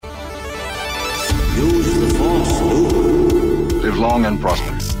Use the Force, Luke. Live long and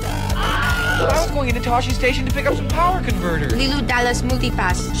prosper. I was going into Toshi Station to pick up some power converters. Lilu Dallas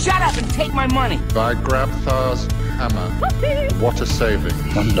Multipass. Shut up and take my money. By Grabthar's hammer. What a saving.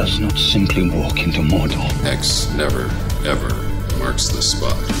 One does not simply walk into Mordor. X never, ever marks the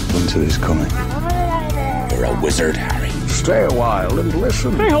spot. Winter is coming. You're a wizard, Harry. Stay a while and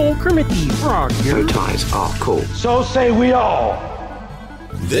listen. Hey, old Kermit the Frog here. Bow ties are cool. So say we all.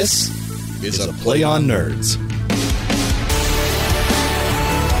 This is a Play on Nerds.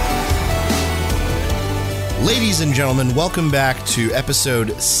 Ladies and gentlemen, welcome back to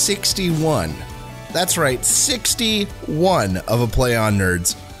episode 61. That's right, 61 of a Play on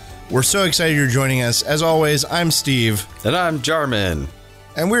Nerds. We're so excited you're joining us. As always, I'm Steve. And I'm Jarman.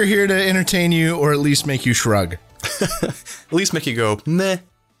 And we're here to entertain you, or at least make you shrug. At least make you go, meh.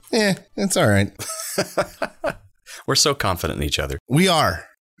 It's all right. We're so confident in each other. We are.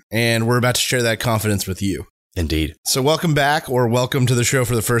 And we're about to share that confidence with you. Indeed. So welcome back, or welcome to the show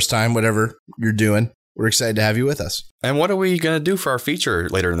for the first time, whatever you're doing. We're excited to have you with us. And what are we going to do for our feature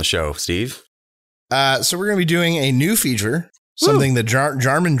later in the show, Steve? So we're going to be doing a new feature, something that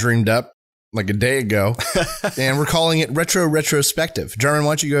Jarman dreamed up like a day ago, and we're calling it Retro Retrospective. Jarman,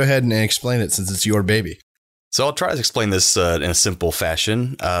 why don't you go ahead and explain it since it's your baby? So I'll try to explain this in a simple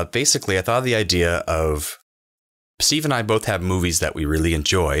fashion. Basically, I thought of the idea of Steve and I both have movies that we really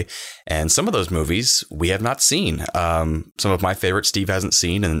enjoy, and some of those movies we have not seen. Some of my favorites Steve hasn't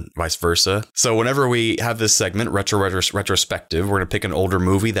seen, and vice versa. So whenever we have this segment, Retrospective, we're going to pick an older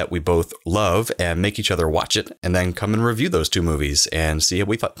movie that we both love and make each other watch it, and then come and review those two movies and see what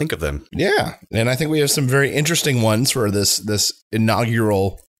we think of them. Yeah, and I think we have some very interesting ones for this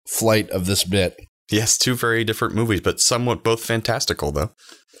inaugural flight of this bit. Yes, two very different movies, but somewhat both fantastical, though.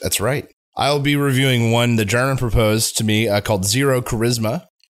 That's right. I'll be reviewing one that Jarman proposed to me called Zero Charisma.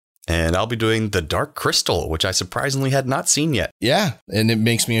 And I'll be doing The Dark Crystal, which I surprisingly had not seen yet. Yeah, and it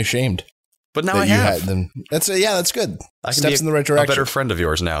makes me ashamed. But now I have. That's good. I can Steps be in the right direction. A better friend of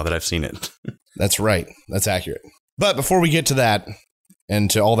yours now that I've seen it. That's right. That's accurate. But before we get to that and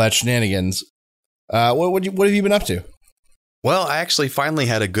to all that shenanigans, what have you been up to? Well, I actually finally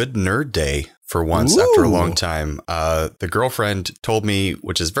had a good nerd day for once after a long time. The girlfriend told me,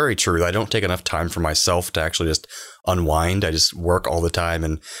 which is very true, I don't take enough time for myself to actually just unwind. I just work all the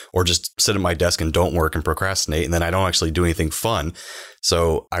time or just sit at my desk and don't work and procrastinate. And then I don't actually do anything fun.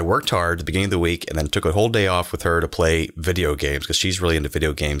 So I worked hard at the beginning of the week and then took a whole day off with her to play video games because she's really into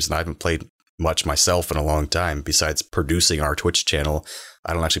video games and I haven't played much myself in a long time. Besides producing our Twitch channel,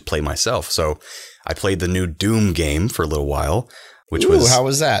 I don't actually play myself. So I played the new Doom game for a little while, which was how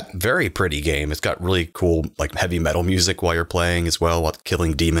was that? Very pretty game. It's got really cool, like heavy metal music while you're playing as well, while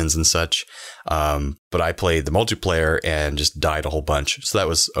killing demons and such. But I played the multiplayer and just died a whole bunch. So that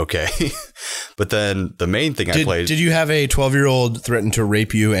was okay. But then the main thing I played. Did you have a 12-year-old threaten to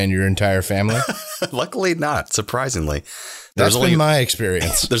rape you and your entire family? Luckily not, surprisingly. That's been my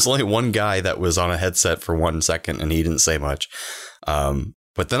experience. There's only one guy that was on a headset for 1 second and he didn't say much.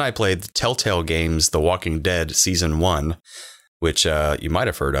 But then I played the Telltale Games, The Walking Dead Season 1, which you might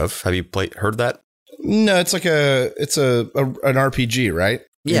have heard of. Have you heard that? No, it's like an RPG, right?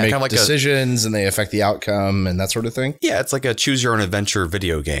 You make kind of like decisions and they affect the outcome and that sort of thing. Yeah, it's like a choose your own adventure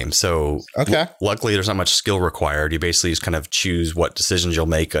video game. So okay. Luckily, there's not much skill required. You basically just kind of choose what decisions you'll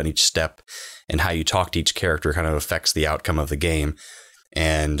make on each step and how you talk to each character kind of affects the outcome of the game.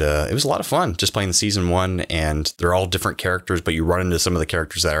 And it was a lot of fun just playing the season 1, and they're all different characters, but you run into some of the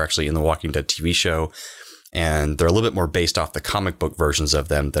characters that are actually in the Walking Dead TV show. And they're a little bit more based off the comic book versions of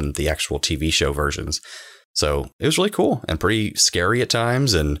them than the actual TV show versions. So it was really cool and pretty scary at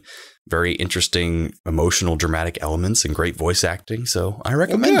times and very interesting, emotional, dramatic elements and great voice acting. So I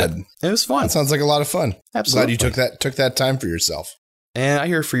recommend it. It was fun. That sounds like a lot of fun. Absolutely. Glad you took that time for yourself. And I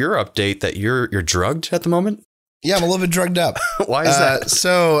hear for your update that you're drugged at the moment. Yeah, I'm a little bit drugged up. Why is that?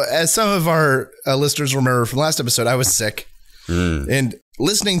 So as some of our listeners remember from last episode, I was sick. And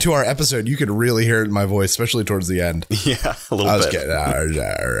listening to our episode, you could really hear it in my voice, especially towards the end. Yeah, a little bit. I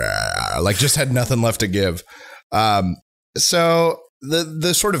was like just had nothing left to give. So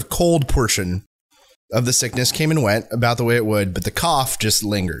the sort of cold portion of the sickness came and went about the way it would, but the cough just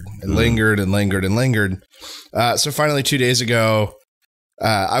lingered and lingered and lingered and lingered. So finally, 2 days ago,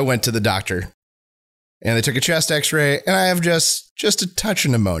 I went to the doctor and they took a chest x-ray and I have just a touch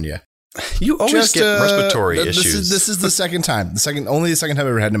of pneumonia. You always get respiratory issues. This is the second time. Only the second time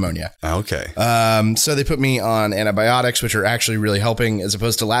I've ever had pneumonia. Okay. So they put me on antibiotics, which are actually really helping, as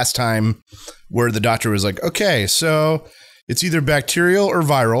opposed to last time where the doctor was like, okay, so it's either bacterial or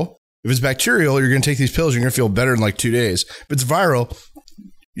viral. If it's bacterial, you're going to take these pills. You're going to feel better in like 2 days. If it's viral,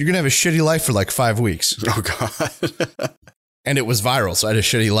 you're going to have a shitty life for like 5 weeks. Oh, God. And it was viral, so I had a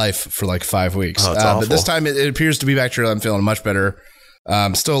shitty life for like 5 weeks. Oh, that's awful. But this time it appears to be back to, I'm feeling much better.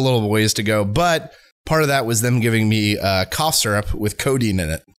 Still a little ways to go, but part of that was them giving me cough syrup with codeine in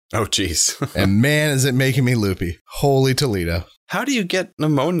it. Oh, geez. And man, is it making me loopy. Holy Toledo. How do you get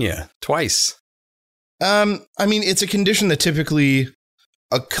pneumonia twice? I mean, it's a condition that typically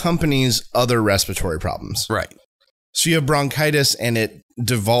accompanies other respiratory problems. Right. So you have bronchitis and it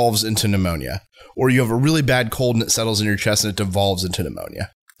devolves into pneumonia. Or you have a really bad cold and it settles in your chest and it devolves into pneumonia.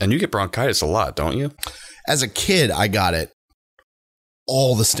 And you get bronchitis a lot, don't you? As a kid, I got it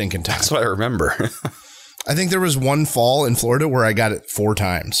all the stinking time. That's what I remember. I think there was one fall in Florida where I got it 4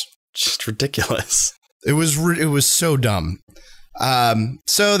 times. Just ridiculous. It was so dumb.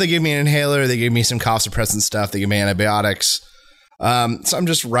 So they gave me an inhaler. They gave me some cough suppressant stuff. They gave me antibiotics. So I'm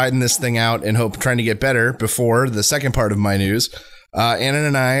just riding this thing out and trying to get better before the second part of my news. Anna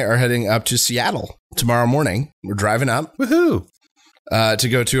and I are heading up to Seattle tomorrow morning. We're driving up. Woohoo. To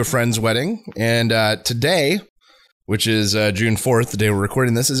go to a friend's wedding. And today, which is June 4th, the day we're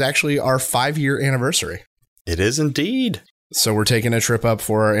recording this, is actually our 5-year anniversary. It is indeed. So we're taking a trip up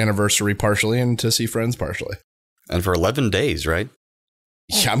for our anniversary partially and to see friends partially. And for 11 days, right?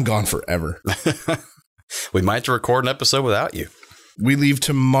 Yeah, I'm gone forever. We might have to record an episode without you. We leave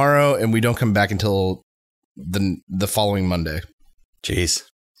tomorrow and we don't come back until the following Monday. Jeez.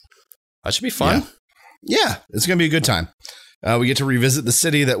 That should be fun. Yeah, it's going to be a good time. We get to revisit the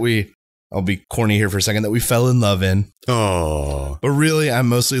city that I'll be corny here for a second, that we fell in love in. Oh. But really, I'm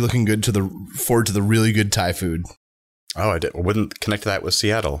mostly looking forward to the really good Thai food. Oh, I wouldn't connect that with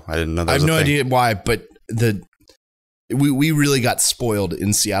Seattle. I didn't know that. I have no idea why, but we really got spoiled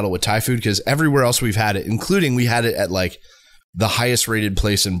in Seattle with Thai food because everywhere else we've had it, including we had it at like the highest rated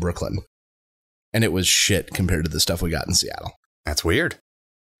place in Brooklyn. And it was shit compared to the stuff we got in Seattle. That's weird.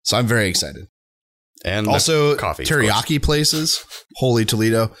 So I'm very excited. And also coffee, teriyaki places. Holy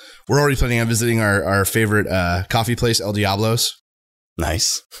Toledo. We're already planning on visiting our favorite coffee place, El Diablo's.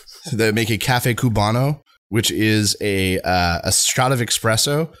 Nice. They make a cafe cubano, which is a shot of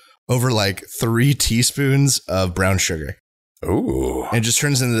espresso over like 3 teaspoons of brown sugar. Ooh. And it just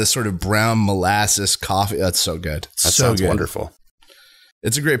turns into this sort of brown molasses coffee. That's so good. That sounds wonderful.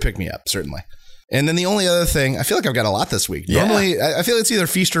 It's a great pick-me-up, certainly. And then the only other thing, I feel like I've got a lot this week. Yeah. Normally, I feel it's either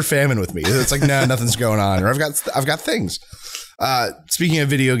feast or famine with me. It's like, no, nothing's going on. Or I've got things. Speaking of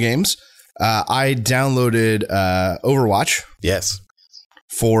video games, I downloaded Overwatch. Yes.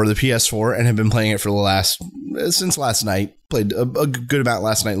 For the PS4 and have been playing it for since last night. Played a good amount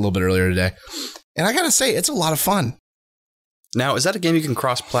last night, a little bit earlier today. And I got to say, it's a lot of fun. Now, is that a game you can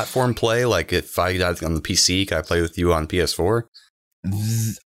cross-platform play? Like if I got on the PC, can I play with you on PS4?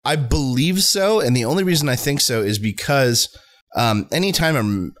 I believe so. And the only reason I think so is because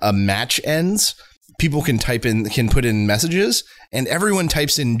anytime a match ends, people can put in messages, and everyone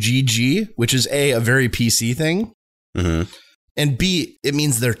types in GG, which is a very PC thing. Mm-hmm. And B, it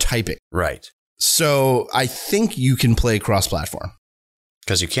means they're typing. Right. So I think you can play cross-platform.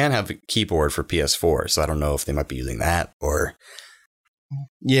 Because you can have a keyboard for PS4, so I don't know if they might be using that or...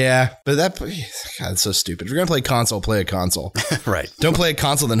 Yeah, but God, it's so stupid. If you're going to play console, play a console. Right. Don't play a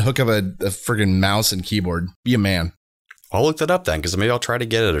console, then hook up a friggin' mouse and keyboard. Be a man. I'll look that up then, because maybe I'll try to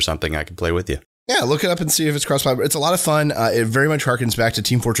get it or something. I can play with you. Yeah, look it up and see if it's cross-platform. It's a lot of fun. It very much harkens back to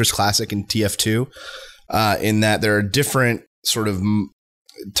Team Fortress Classic and TF2 in that there are different sort of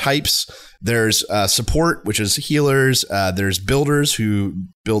types. There's support, which is healers. There's builders who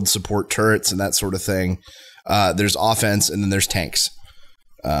build support turrets and that sort of thing. There's offense, and then there's tanks.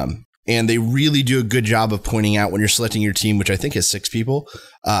 And they really do a good job of pointing out when you're selecting your team, which I think is 6 people,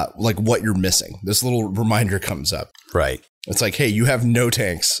 like what you're missing. This little reminder comes up. Right. It's like, hey, you have no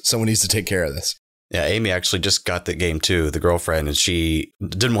tanks. Someone needs to take care of this. Yeah, Amy actually just got the game too, the girlfriend, and she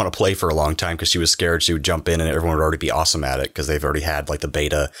didn't want to play for a long time because she was scared she would jump in and everyone would already be awesome at it because they've already had like the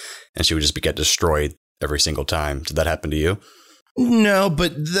beta and she would just get destroyed every single time. Did that happen to you? No,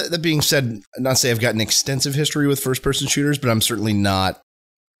 but that being said, not to say I've got an extensive history with first-person shooters, but I'm certainly not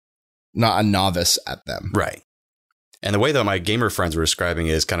a novice at them. Right. And the way that my gamer friends were describing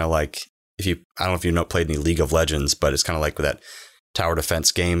it is kind of like, I don't know if you played any League of Legends, but it's kind of like with that tower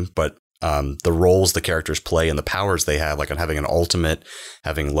defense game, but the roles the characters play and the powers they have, like on having an ultimate,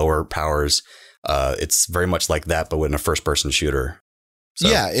 having lower powers, it's very much like that, but in a first-person shooter. So.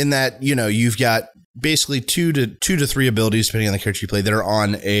 Yeah, in that, you've got basically 2 to 3 abilities, depending on the character you play, that are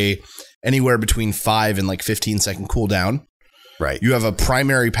on anywhere between 5 and like 15-second cooldown. Right. You have a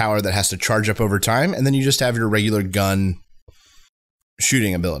primary power that has to charge up over time, and then you just have your regular gun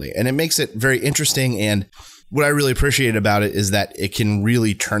shooting ability. And it makes it very interesting, and what I really appreciate about it is that it can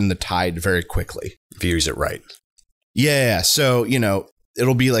really turn the tide very quickly. If you use it right. Yeah. So,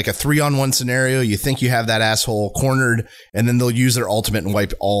 it'll be like a 3-on-1 scenario. You think you have that asshole cornered, and then they'll use their ultimate and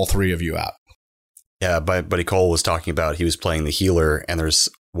wipe all 3 of you out. Yeah, Buddy Cole was talking about he was playing the healer, and there's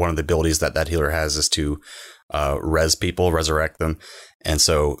one of the abilities that healer has is to resurrect them. And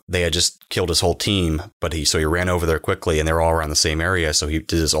so they had just killed his whole team, but he ran over there quickly, and they were all around the same area. So he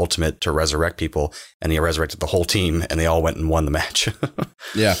did his ultimate to resurrect people, and he resurrected the whole team, and they all went and won the match.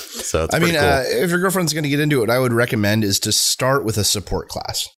 Yeah. So it's cool. If your girlfriend's going to get into it, what I would recommend is to start with a support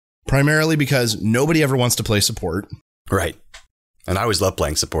class, primarily because nobody ever wants to play support. Right. And I always love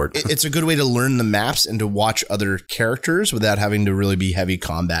playing support. It's a good way to learn the maps and to watch other characters without having to really be heavy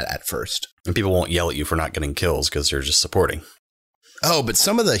combat at first. And people won't yell at you for not getting kills because you're just supporting. Oh, but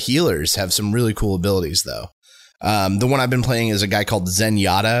some of the healers have some really cool abilities, though. The one I've been playing is a guy called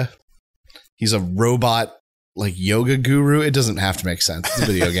Zenyatta. He's a robot, like, yoga guru. It doesn't have to make sense. It's a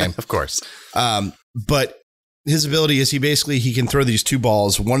video game. Of course. But his ability is he can throw these 2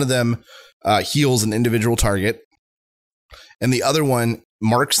 balls. One of them heals an individual target, and the other one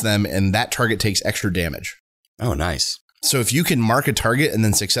marks them, and that target takes extra damage. Oh, nice. So if you can mark a target and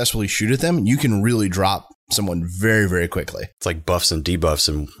then successfully shoot at them, you can really drop someone very, very quickly. It's like buffs and debuffs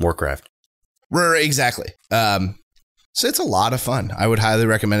in Warcraft. Exactly. So it's a lot of fun. I would highly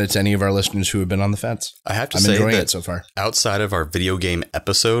recommend it to any of our listeners who have been on the fence. I have to I'm say enjoying that it so far. Outside of our video game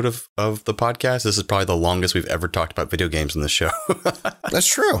episode of the podcast, this is probably the longest we've ever talked about video games in this show. That's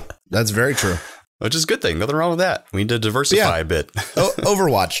true. That's very true. Which is a good thing. Nothing wrong with that. We need to diversify a bit.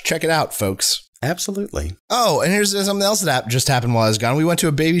 Overwatch. Check it out, folks. Absolutely. Oh, and here's something else that just happened while I was gone. We went to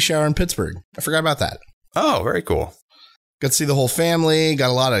a baby shower in Pittsburgh. I forgot about that. Oh, very cool. Got to see the whole family. Got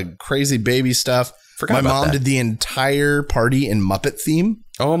a lot of crazy baby stuff. My mom did the entire party in Muppet theme.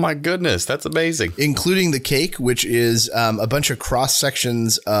 Oh, my goodness. That's amazing. Including the cake, which is a bunch of cross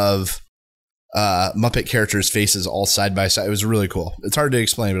sections of Muppet characters' faces all side by side. It was really cool. It's hard to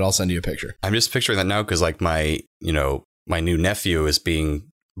explain, but I'll send you a picture. I'm just picturing that now because like my new nephew is being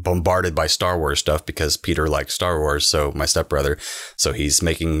bombarded by Star Wars stuff because Peter likes Star Wars. So my stepbrother, so he's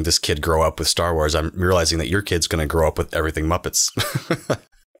making this kid grow up with Star Wars. I'm realizing that your kid's going to grow up with everything Muppets.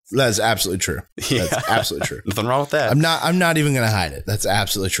 That's absolutely true. That's absolutely true. Nothing wrong with that. I'm not even going to hide it. That's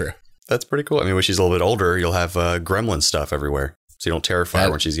absolutely true. That's pretty cool. I mean, when she's a little bit older, you'll have gremlin stuff everywhere. So you don't terrify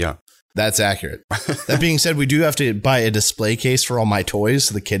her when she's young. That's accurate. That being said, we do have to buy a display case for all my toys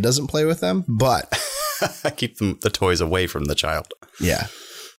so the kid doesn't play with them, but I keep the toys away from the child. Yeah.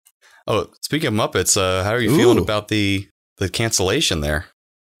 Oh, speaking of Muppets, how are you feeling about the cancellation there?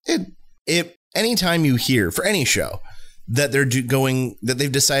 Anytime you hear for any show that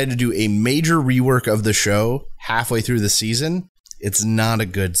they've decided to do a major rework of the show halfway through the season, it's not a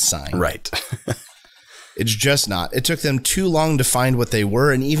good sign. Right. It's just not. It took them too long to find what they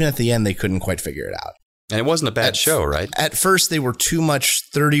were, and even at the end, they couldn't quite figure it out. And it wasn't a bad show, right? At first, they were too much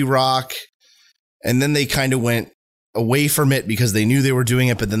 30 Rock, and then they kind of went away from it because they knew they were doing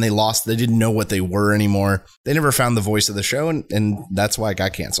it, but then they didn't know what they were anymore. They never found the voice of the show, and that's why it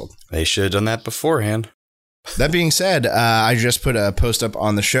got canceled. They should have done that beforehand. That being said, I just put a post up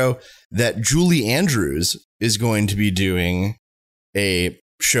on the show that Julie Andrews is going to be doing a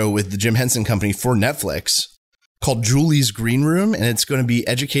show with the Jim Henson Company for Netflix called Julie's Green Room, and it's going to be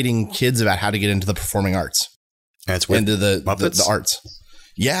educating kids about how to get into the performing arts. And it's with into the arts.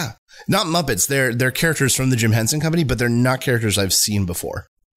 Yeah. Not Muppets. They're characters from the Jim Henson Company, but they're not characters I've seen before.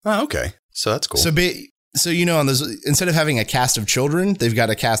 Oh, okay. So that's cool. So on those, instead of having a cast of children, they've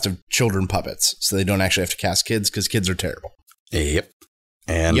got a cast of children puppets. So they don't actually have to cast kids because kids are terrible. Yep.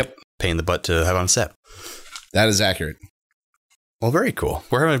 And pain in the butt to have on set. That is accurate. Well, very cool.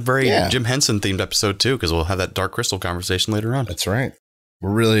 We're having a very Jim Henson themed episode too, because we'll have that Dark Crystal conversation later on. That's right.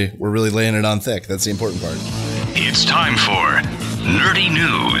 We're really laying it on thick. That's the important part. It's time for Nerdy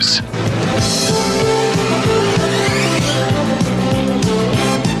News.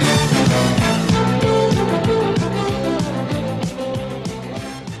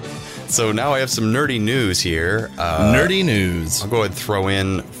 So now I have some nerdy news here. Nerdy news. I'll go ahead and throw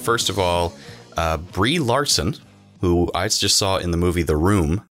in, first of all, Brie Larson, who I just saw in the movie The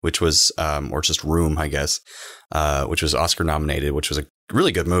Room, which was, or just Room, I guess, which was Oscar nominated, which was a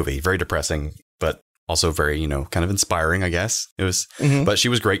really good movie, very depressing, but also very, kind of inspiring, I guess. It was, but she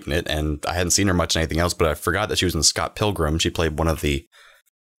was great in it, and I hadn't seen her much in anything else, but I forgot that she was in Scott Pilgrim. She played one of the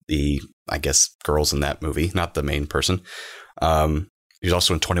I guess, girls in that movie, not the main person. She's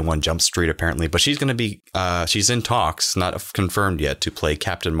also in 21 Jump Street, apparently, but she's going to be, she's in talks, not confirmed yet, to play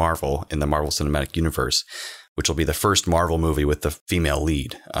Captain Marvel in the Marvel Cinematic Universe, which will be the first Marvel movie with the female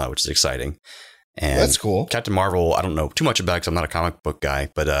lead, which is exciting. And That's cool. Captain Marvel, I don't know too much about it because I'm not a comic book guy,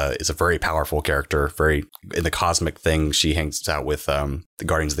 but is a very powerful character, very in the cosmic thing. She hangs out with the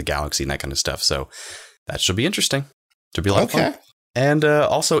Guardians of the Galaxy and that kind of stuff. So that should be interesting. Should be a lot of fun. And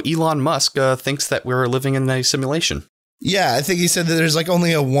also Elon Musk thinks that we're living in a simulation. Yeah, I think he said that there's like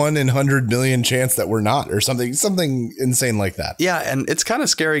only a 1 in 100 million chance that we're not, or something insane like that. Yeah, and it's kind of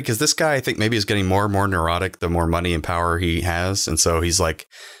scary because this guy, I think maybe is getting more and more neurotic the more money and power he has. And so he's like,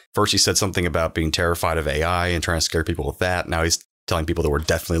 first he said something about being terrified of AI and trying to scare people with that. Now he's telling people that we're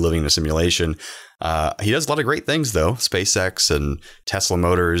definitely living in a simulation. He does a lot of great things, though. SpaceX and Tesla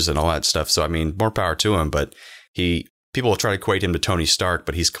Motors and all that stuff. So, I mean, more power to him. But people will try to equate him to Tony Stark,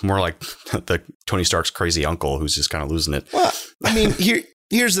 but he's more like the Tony Stark's crazy uncle who's just kind of losing it. Well, I mean,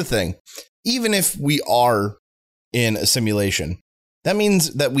 here's the thing. Even if we are in a simulation, that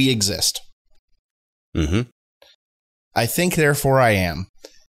means that we exist. Mm-hmm. I think, therefore I am.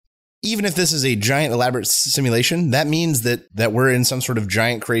 Even if this is a giant elaborate simulation, that means that we're in some sort of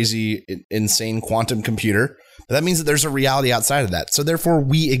giant, crazy, insane quantum computer. But that means that there's a reality outside of that. So therefore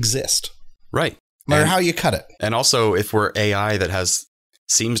we exist. Right. No matter how you cut it. And also, if we're AI that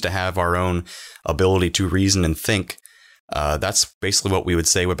seems to have our own ability to reason and think, that's basically what we would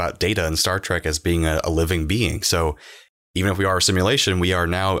say about Data in Star Trek as being a living being. So even if we are a simulation, we are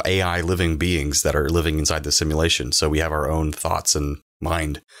now AI living beings that are living inside the simulation. So we have our own thoughts and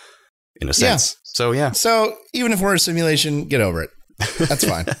mind in a sense. Yeah. So, yeah. So even if we're a simulation, get over it. That's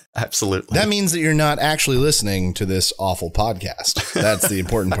fine. Absolutely. That means that you're not actually listening to this awful podcast. That's the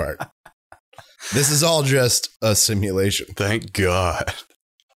important part. This is all just a simulation. Thank God.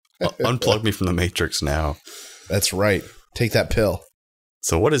 Unplug me from the Matrix now. That's right. Take that pill.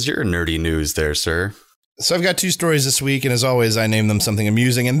 So what is your nerdy news there, sir? So I've got 2 stories this week, and as always, I name them something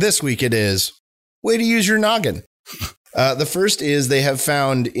amusing. And this week it is way to use your noggin. The first is they have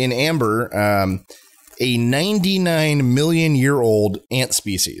found in amber a 99 million year old ant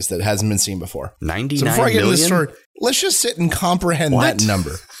species that hasn't been seen before. 99 so before I get million? into this story, let's just sit and comprehend that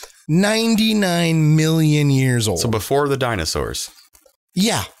number. 99 million years old. So before the dinosaurs.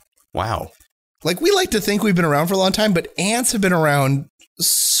 Yeah. Wow. Like, we like to think we've been around for a long time, but ants have been around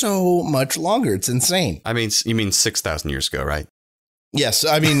so much longer. It's insane. I mean, you mean 6,000 years ago, right? Yes.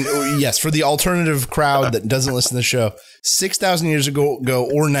 I mean, yes. For the alternative crowd that doesn't listen to the show, 6,000 years ago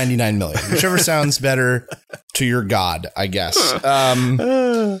or 99 million, whichever sounds better to your God, I guess.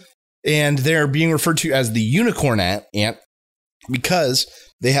 And they're being referred to as the unicorn ant because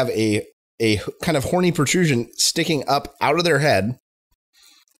they have a kind of horny protrusion sticking up out of their head.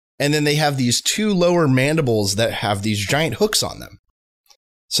 And then they have these 2 lower mandibles that have these giant hooks on them.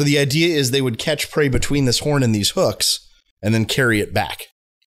 So the idea is they would catch prey between this horn and these hooks and then carry it back.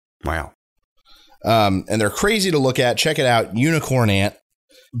 Wow. And they're crazy to look at. Check it out, unicorn ant.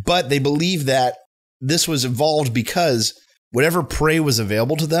 But they believe that this was evolved because whatever prey was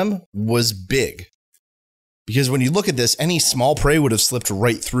available to them was big. Because when you look at this, any small prey would have slipped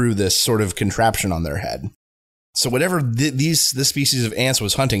right through this sort of contraption on their head. So whatever this species of ants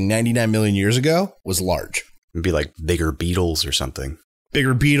was hunting 99 million years ago was large. It'd be like bigger beetles or something.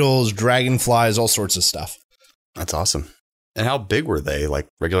 Bigger beetles, dragonflies, all sorts of stuff. That's awesome. And how big were they? Like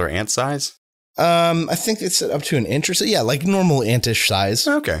regular ant size? I think it's up to an inch or so. Yeah, like normal antish size.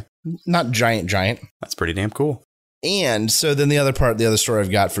 Okay. Not giant. That's pretty damn cool. And so then the other story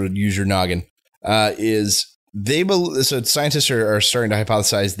I've got for Use Your Noggin is so scientists are starting to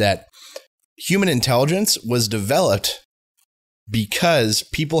hypothesize that human intelligence was developed because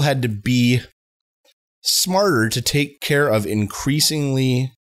people had to be smarter to take care of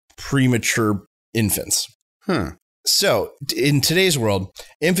increasingly premature infants. So in today's world,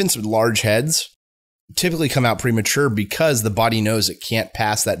 infants with large heads typically come out premature because the body knows it can't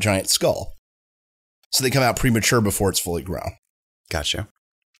pass that giant skull. So they come out premature before it's fully grown. Gotcha.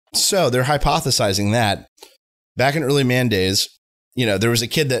 So they're hypothesizing that back in early man days, there was a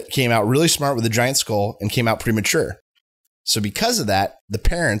kid that came out really smart with a giant skull and came out premature. So because of that, the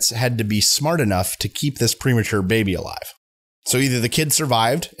parents had to be smart enough to keep this premature baby alive. So either the kid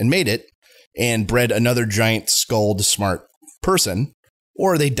survived and made it and bred another giant skulled smart person,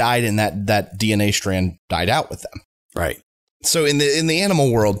 or they died and that DNA strand died out with them. Right. So in the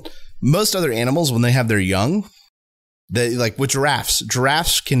animal world, most other animals, when they have their young, like with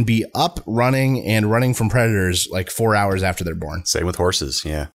giraffes can be up, running, and running from predators like 4 hours after they're born. Same with horses.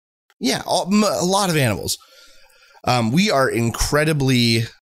 Yeah. Yeah. A lot of animals. We are incredibly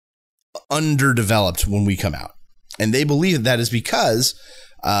underdeveloped when we come out. And they believe that is because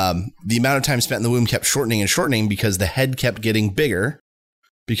the amount of time spent in the womb kept shortening and shortening because the head kept getting bigger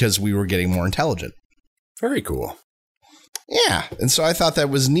because we were getting more intelligent. Very cool. Yeah. And so I thought that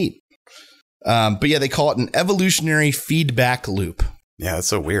was neat. But yeah, they call it an evolutionary feedback loop. Yeah, that's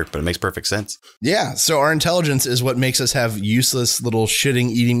so weird, but it makes perfect sense. Yeah. So our intelligence is what makes us have useless little shitting,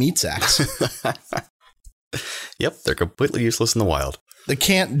 eating meat sacks. Yep, they're completely useless in the wild. They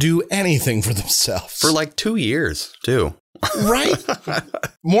can't do anything for themselves. For like 2 years, too. Right.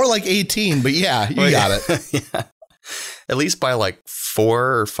 More like 18, but yeah, you got it. Yeah. At least by like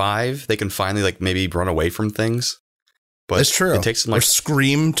 4 or 5, they can finally like maybe run away from things. But That's true. It takes them or like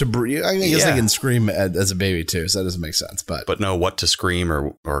scream to breathe. I guess they can scream as a baby too, so that doesn't make sense. But know what to scream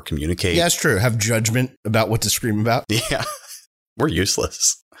or communicate. Yeah, it's true. Have judgment about what to scream about. Yeah, we're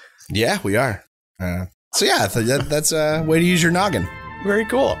useless. Yeah, we are. So yeah, that's a way to use your noggin. Very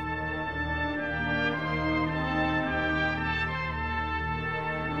cool.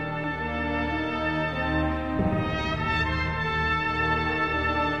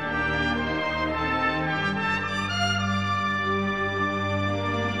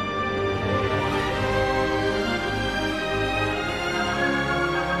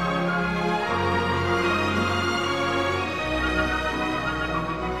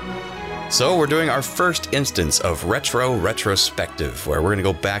 So we're doing our first instance of Retro Retrospective, where we're going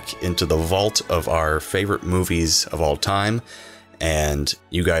to go back into the vault of our favorite movies of all time. And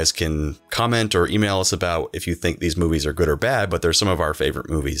you guys can comment or email us about if you think these movies are good or bad, but they're some of our favorite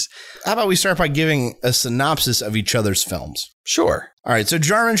movies. How about we start by giving a synopsis of each other's films? Sure. All right, so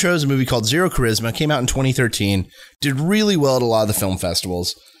Jarman chose a movie called Zero Charisma, came out in 2013, did really well at a lot of the film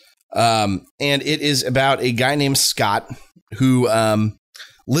festivals. And it is about a guy named Scott who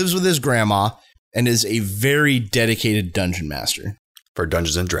lives with his grandma and is a very dedicated dungeon master. For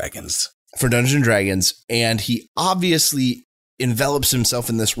Dungeons and Dragons. And he obviously envelops himself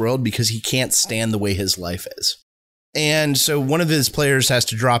in this world because he can't stand the way his life is. And so one of his players has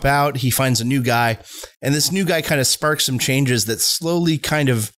to drop out. He finds a new guy, and this new guy kind of sparks some changes that slowly kind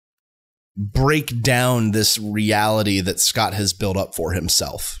of break down this reality that Scott has built up for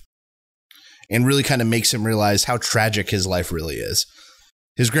himself and really kind of makes him realize how tragic his life really is.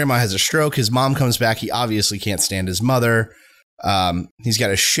 His grandma has a stroke. His mom comes back. He obviously can't stand his mother. He's got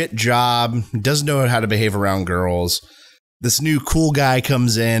a shit job. Doesn't know how to behave around girls. This new cool guy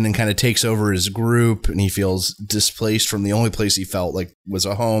comes in and kind of takes over his group, and he feels displaced from the only place he felt like was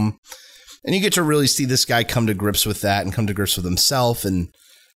a home. And you get to really see this guy come to grips with that and come to grips with himself and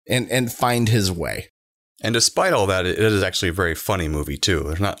find his way. And despite all that, it is actually a very funny movie, too.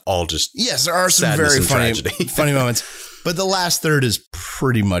 There's not all just yes, there are some very funny moments. But the last third is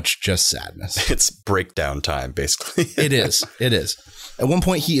pretty much just sadness. It's breakdown time, basically. It is. At one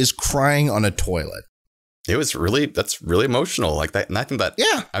point, he is crying on a toilet. That's really emotional like that. And I think that,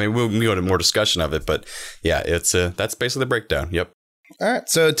 yeah, I mean, we'll go into more discussion of it, but yeah, that's basically the breakdown. Yep. All right.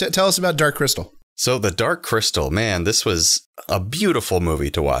 So tell us about Dark Crystal. So The Dark Crystal, man, this was a beautiful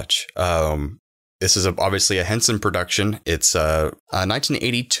movie to watch. This is obviously a Henson production. It's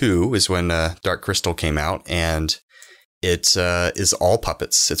 1982 is when Dark Crystal came out, and it is all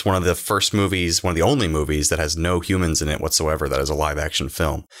puppets. It's one of the first movies, one of the only movies that has no humans in it whatsoever. That is a live action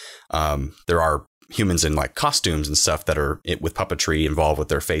film. There are humans in like costumes and stuff that are with puppetry involved with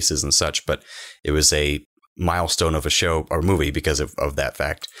their faces and such, but it was a milestone of a show or movie because of that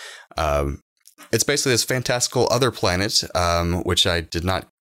fact. It's basically this fantastical other planet, which I did not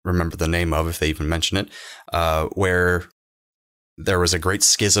remember the name of, if they even mention it, where there was a great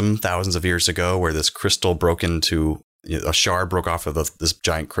schism thousands of years ago where this crystal broke into a shard broke off of this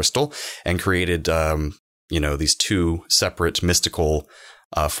giant crystal and created, these two separate mystical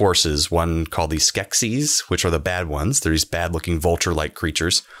forces, one called the Skeksis, which are the bad ones. They're these bad looking vulture like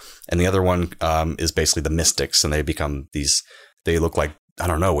creatures. And the other one is basically the mystics. And they become they look like, I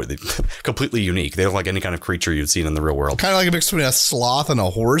don't know, completely unique. They look like any kind of creature you'd seen in the real world. Kind of like a mix between a sloth and a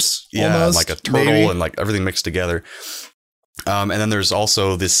horse. Yeah, almost, like a turtle maybe. And like everything mixed together. And then there's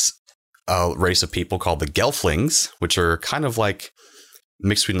also this race of people called the Gelflings, which are kind of like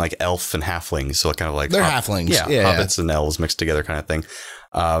mixed between like elf and halflings. So kind of like they're halflings. Yeah, hobbits and elves mixed together kind of thing.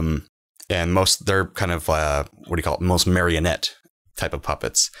 And they're kind of most marionette type of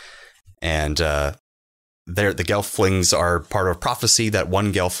puppets. And the Gelflings are part of prophecy that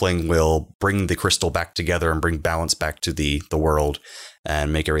one Gelfling will bring the crystal back together and bring balance back to the world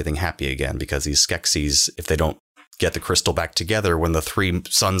and make everything happy again. Because these Skeksis, if they don't get the crystal back together, when the three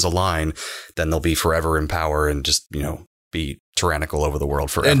suns align, then they'll be forever in power and just, be tyrannical over the world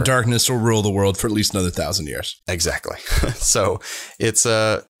forever. And darkness will rule the world for at least another 1,000 years. Exactly. So it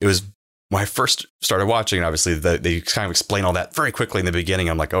was when I first started watching, obviously they kind of explain all that very quickly in the beginning.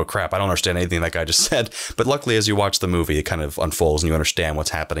 I'm like, oh crap, I don't understand anything that guy just said. But luckily, as you watch the movie, it kind of unfolds and you understand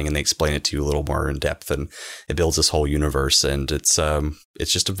what's happening, and they explain it to you a little more in depth, and it builds this whole universe. And it's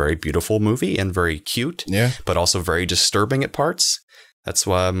just a very beautiful movie and very cute, but also very disturbing at parts. That's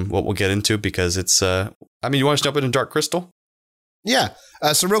what we'll get into, because it's. You want to jump into Dark Crystal? Yeah.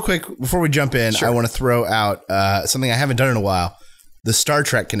 So real quick before we jump in, I want to throw out something I haven't done in a while: the Star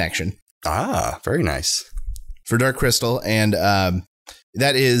Trek connection. Ah, very nice. For Dark Crystal. And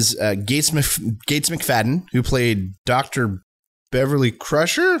that is Gates McFadden, who played Dr. Beverly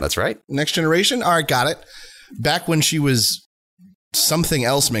Crusher. That's right. Next Generation. All right, got it. Back when she was something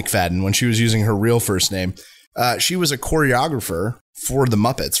else McFadden, when she was using her real first name, she was a choreographer for the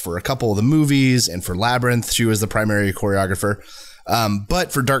Muppets for a couple of the movies, and for Labyrinth, she was the primary choreographer.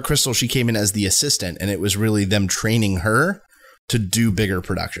 But for Dark Crystal, she came in as the assistant, and it was really them training her to do bigger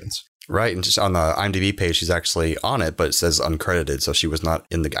productions. Right. And just on the IMDb page, she's actually on it, but it says uncredited. So she was not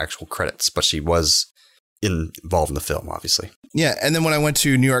in the actual credits, but she was involved in the film, obviously. Yeah. And then when I went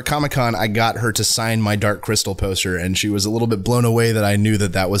to New York Comic Con, I got her to sign my Dark Crystal poster, and she was a little bit blown away that I knew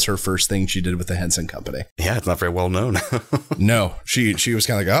that was her first thing she did with the Henson Company. Yeah, it's not very well known. No, she was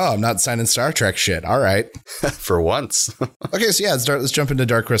kind of like, oh, I'm not signing Star Trek shit. All right. For once. Okay, so yeah, let's jump into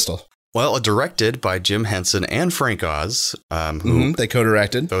Dark Crystal. Well, directed by Jim Henson and Frank Oz, who they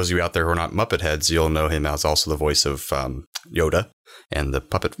co-directed. Those of you out there who are not Muppet heads, you'll know him as also the voice of Yoda and the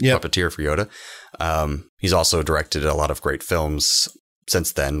puppeteer for Yoda. He's also directed a lot of great films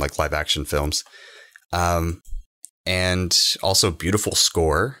since then, like live action films, and also beautiful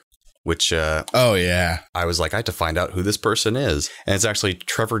score. Which, I was like, I had to find out who this person is. And it's actually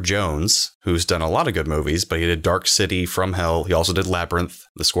Trevor Jones, who's done a lot of good movies, but he did Dark City, From Hell. He also did Labyrinth,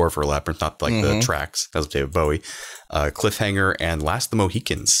 the score for Labyrinth, not like the tracks. That was David Bowie. Cliffhanger and Last of the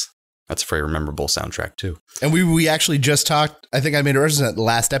Mohicans. That's a very memorable soundtrack, too. And we actually just talked, I think I made a reference at the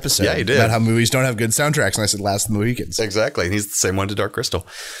last episode. Yeah, you did. About how movies don't have good soundtracks. And I said Last of the Mohicans. Exactly. And he's the same one to Dark Crystal.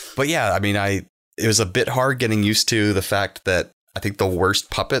 But yeah, I mean, it was a bit hard getting used to the fact that I think the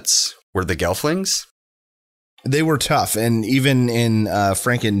worst puppets were the Gelflings. They were tough. And even in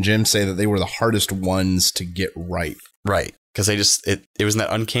Frank and Jim say that they were the hardest ones to get right. Right. Because it was in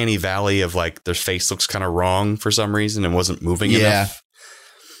that uncanny valley of like their face looks kind of wrong for some reason and wasn't moving enough.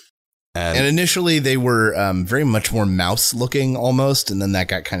 And initially they were very much more mouse looking almost. And then that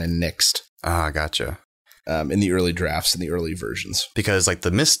got kind of nixed. Ah, gotcha. In the early drafts, in the early versions. Because like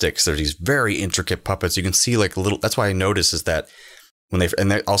the Mystics, there's these very intricate puppets. You can see like a little, that's why I noticed is that when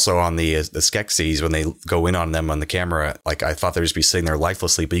they're also on the Skeksis, when they go in on them on the camera, like I thought they'd just be sitting there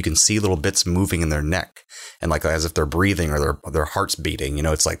lifelessly, but you can see little bits moving in their neck and like as if they're breathing or their heart's beating. You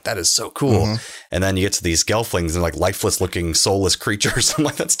know, it's like, that is so cool. Mm-hmm. And then you get to these Gelflings and like lifeless looking, soulless creatures. I'm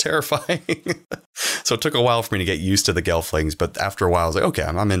like, that's terrifying. So it took a while for me to get used to the Gelflings, but after a while I was like, okay,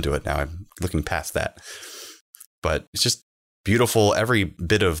 I'm into it now. I'm looking past that. But it's just beautiful. Every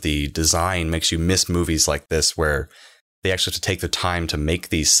bit of the design makes you miss movies like this where they actually have to take the time to make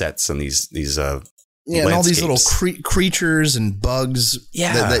these sets and these and all these little creatures and bugs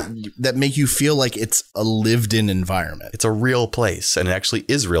that make you feel like it's a lived-in environment. It's a real place, and it actually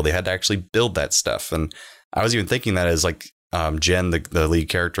is real. They had to actually build that stuff. And I was even thinking that as like Jen, the lead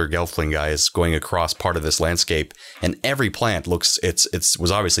character Gelfling guy, is going across part of this landscape, and every plant looks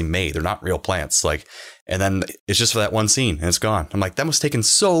was obviously made. They're not real plants, like. And then it's just for that one scene and it's gone. I'm like, that must have taken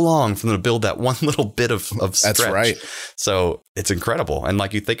so long for them to build that one little bit of stretch. That's right. So it's incredible. And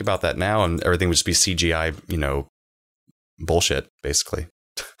like you think about that now and everything would just be CGI, bullshit, basically.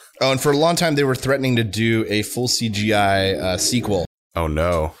 Oh, and for a long time, they were threatening to do a full CGI sequel. Oh,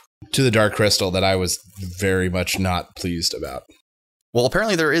 no. To the Dark Crystal that I was very much not pleased about. Well,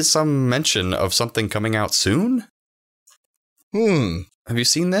 apparently there is some mention of something coming out soon. Have you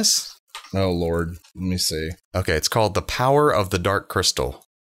seen this? Oh, Lord. Let me see. Okay, it's called The Power of the Dark Crystal.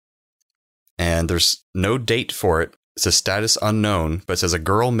 And there's no date for it. It's a status unknown, but it says a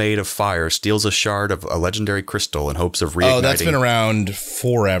girl made of fire steals a shard of a legendary crystal in hopes of reigniting. Oh, that's been around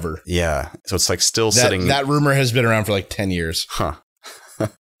forever. Yeah. So it's like still sitting. That rumor has been around for like 10 years. Huh.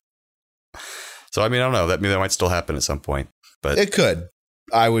 So, I mean, I don't know. That might still happen at some point. But it could.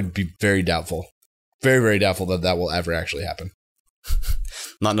 I would be very doubtful. Very, very doubtful that will ever actually happen.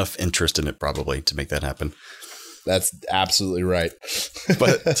 Not enough interest in it, probably, to make that happen. That's absolutely right.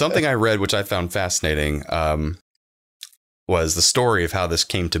 But something I read, which I found fascinating, was the story of how this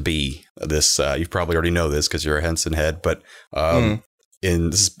came to be. This you probably already know this because you're a Henson head, but this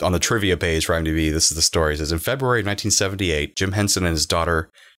is on the trivia page for IMDb, this is the story. It says, in February of 1978, Jim Henson and his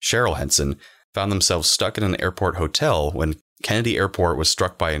daughter, Cheryl Henson, found themselves stuck in an airport hotel when Kennedy Airport was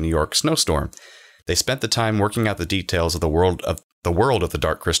struck by a New York snowstorm. They spent the time working out the details of the world of the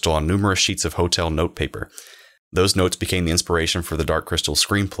Dark Crystal on numerous sheets of hotel notepaper. Those notes became the inspiration for the Dark Crystal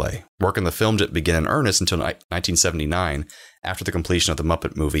screenplay. Work on the film didn't begin in earnest until 1979, after the completion of the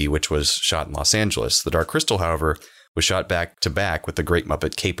Muppet movie, which was shot in Los Angeles. The Dark Crystal, however, was shot back to back with the Great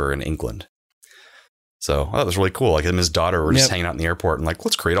Muppet Caper in England. So that was really cool. Like him and his daughter were just hanging out in the airport and like,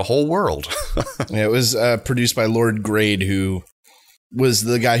 let's create a whole world. Yeah, it was produced by Lord Grade, who was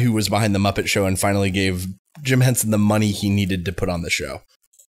the guy who was behind the Muppet Show and finally gave Jim Henson the money he needed to put on the show.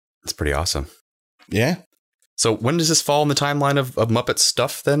 It's pretty awesome. Yeah. So when does this fall in the timeline of Muppet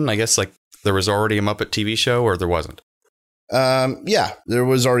stuff then? I guess like there was already a Muppet TV show or there wasn't? Yeah, there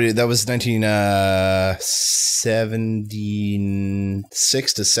was already, that was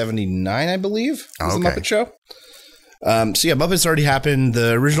 1976 to 79, I believe, was the Muppet Show. So yeah, Muppets already happened.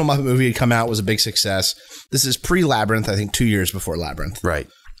 The original Muppet movie had come out, was a big success. This is pre-Labyrinth, I think 2 years before Labyrinth. Right.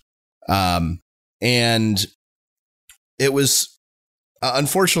 And it was,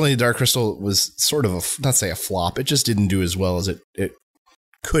 unfortunately, Dark Crystal was sort of not say a flop. It just didn't do as well as it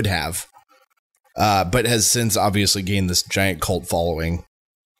could have. But has since obviously gained this giant cult following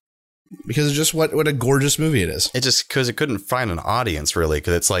because of just what a gorgeous movie it is. It just because it couldn't find an audience really,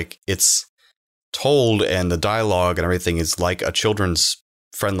 because it's like it's told and the dialogue and everything is like a children's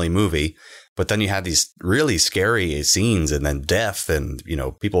friendly movie. But then you have these really scary scenes and then death and, you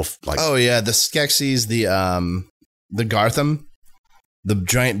know, people like. Oh, yeah. The Skeksis, the Gartham, the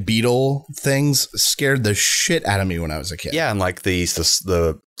giant beetle things scared the shit out of me when I was a kid. Yeah. And like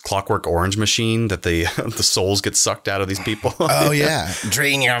the Clockwork Orange machine that the souls get sucked out of these people. Oh, yeah.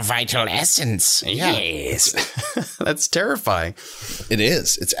 Drain your vital essence. Yes. That's terrifying. It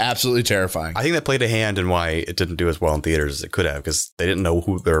is. It's absolutely terrifying. I think that played a hand in why it didn't do as well in theaters as it could have, because they didn't know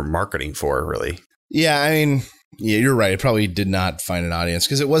who they're marketing for, really. Yeah, I mean, yeah, you're right. It probably did not find an audience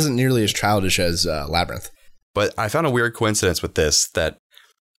because it wasn't nearly as childish as Labyrinth. But I found a weird coincidence with this that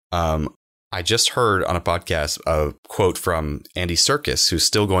I just heard on a podcast a quote from Andy Serkis, who's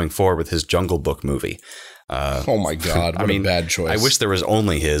still going forward with his Jungle Book movie. Oh my God, what a bad choice. I wish there was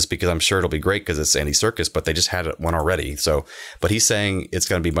only his, because I'm sure it'll be great because it's Andy Serkis, but they just had one already. So, but he's saying it's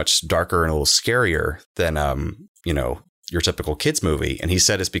going to be much darker and a little scarier than, you know, your typical kids movie. And he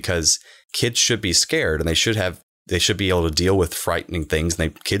said it's because kids should be scared and they should be able to deal with frightening things.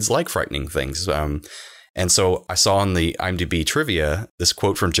 And kids like frightening things. And so I saw on the IMDb trivia, this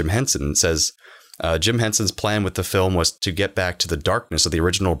quote from Jim Henson. It says, Jim Henson's plan with the film was to get back to the darkness of the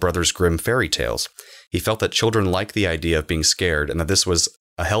original Brothers Grimm fairy tales. He felt that children like the idea of being scared and that this was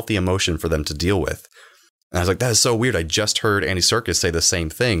a healthy emotion for them to deal with. And I was like, that is so weird. I just heard Andy Serkis say the same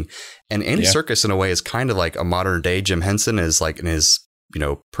thing. And Andy Serkis, in a way, is kind of like a modern day Jim Henson is like in his, you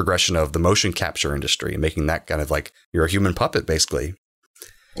know, progression of the motion capture industry and making that kind of like you're a human puppet, basically.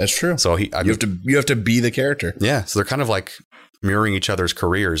 That's true. So you have to be the character. Yeah. So they're kind of like mirroring each other's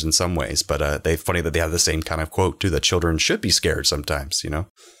careers in some ways. But funny that they have the same kind of quote too, that children should be scared sometimes, you know.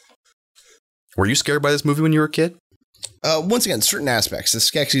 Were you scared by this movie when you were a kid? Once again, certain aspects. The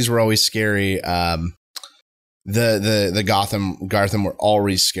Skeksis were always scary. The Gartham were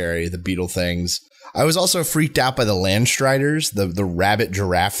always scary. The beetle things. I was also freaked out by the Landstriders, the rabbit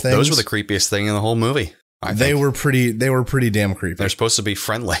giraffe things. Those were the creepiest thing in the whole movie. They were pretty damn creepy. They're supposed to be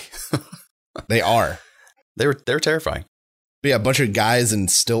friendly. They are. They're terrifying. But yeah, a bunch of guys in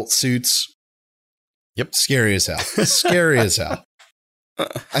stilt suits. Yep. Scary as hell. Scary as hell.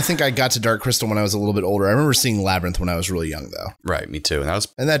 I think I got to Dark Crystal when I was a little bit older. I remember seeing Labyrinth when I was really young, though. Right, me too.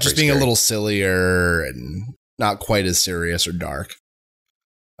 And that just being scary. A little sillier and not quite as serious or dark.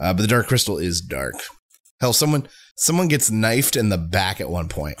 But the Dark Crystal is dark. Hell, someone gets knifed in the back at one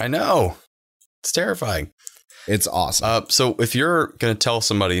point. I know. It's terrifying. It's awesome. So if you're going to tell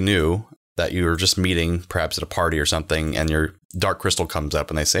somebody new that you were just meeting, perhaps at a party or something, and your Dark Crystal comes up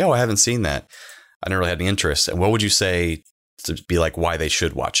and they say, oh, I haven't seen that. I never really had any interest. And what would you say to be like why they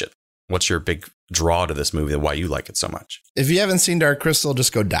should watch it? What's your big draw to this movie and why you like it so much? If you haven't seen Dark Crystal,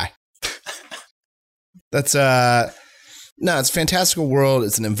 just go die. That's no, it's a fantastical world.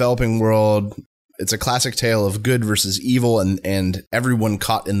 It's an enveloping world. It's a classic tale of good versus evil and everyone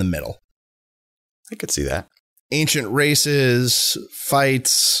caught in the middle. I could see that. Ancient races,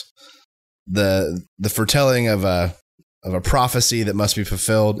 fights, the foretelling of a prophecy that must be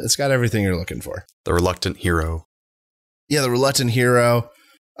fulfilled. It's got everything you're looking for. The reluctant hero. Yeah, the reluctant hero.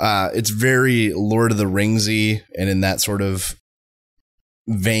 It's very Lord of the Ringsy and in that sort of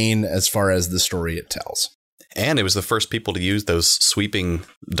vein as far as the story it tells. And it was the first people to use those sweeping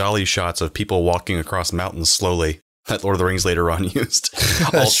dolly shots of people walking across mountains slowly that Lord of the Rings later on used.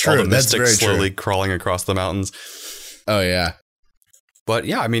 That's true. All the That's mystics very slowly true. Crawling across the mountains. Oh, yeah. But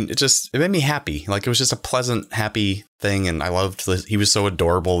yeah, I mean, it made me happy. Like, it was just a pleasant, happy thing. And I loved he was so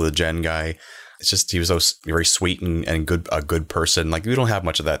adorable, the Jen guy. It's just, he was so very sweet and a good person. Like, we don't have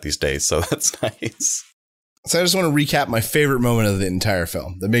much of that these days. So that's nice. So I just want to recap my favorite moment of the entire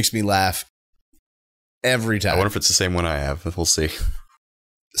film that makes me laugh every time. I wonder if it's the same one I have. We'll see.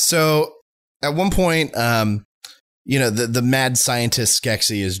 So at one point, the mad scientist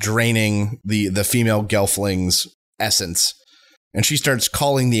Skeksis is draining the female Gelfling's essence, and she starts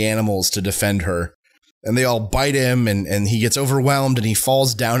calling the animals to defend her, and they all bite him, and he gets overwhelmed, and he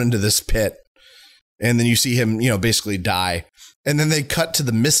falls down into this pit, and then you see him, basically die. And then they cut to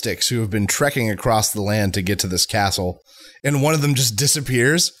the mystics who have been trekking across the land to get to this castle, and one of them just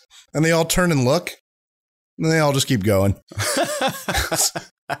disappears, and they all turn and look, and they all just keep going.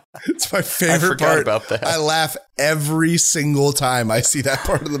 It's my favorite part. About that. I laugh every single time I see that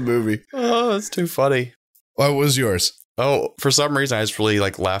part of the movie. Oh, it's too funny. What was yours? Oh, for some reason, I just really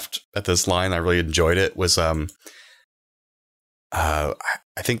laughed at this line. I really enjoyed it. Was I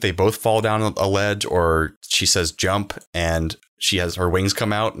think they both fall down a ledge, or she says jump, and she has her wings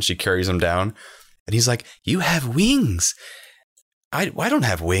come out, and she carries him down. And he's like, "You have wings." I don't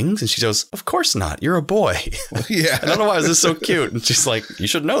have wings. And she goes, "Of course not. You're a boy." Yeah. I don't know why this is so cute. And she's like, "You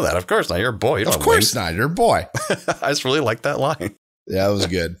should know that. Of course not. You're a boy. You don't have wings." Not. You're a boy. I just really like that line. Yeah, that was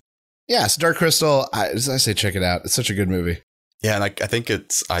good. Yeah, so Dark Crystal, I say check it out. It's such a good movie. Yeah, and I think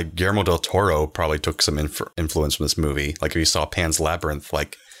it's Guillermo del Toro probably took some influence from this movie. Like if you saw Pan's Labyrinth,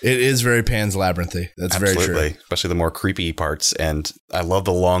 like it is very Pan's Labyrinthy. That's absolutely. Very true. Especially the more creepy parts. And I love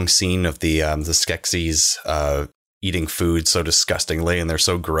the long scene of the Skeksis eating food so disgustingly, and they're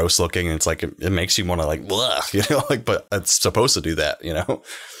so gross looking, and it's like it makes you want to blah, but it's supposed to do that,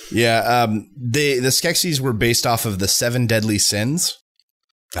 Yeah, the Skeksis were based off of the 7 deadly sins,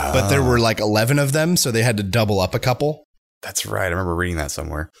 but there were 11 of them, so they had to double up a couple. That's right. I remember reading that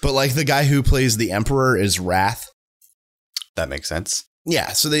somewhere. But the guy who plays the Emperor is Wrath. That makes sense.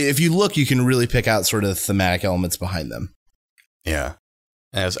 Yeah, so if you look, you can really pick out sort of thematic elements behind them. Yeah.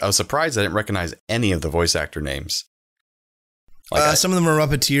 And I was surprised I didn't recognize any of the voice actor names. Some of them are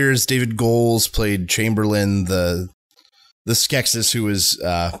Muppeteers. David Goles played Chamberlain, the Skeksis who was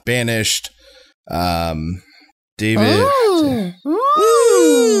banished. David. Ooh.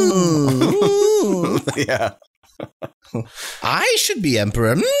 Yeah. I should be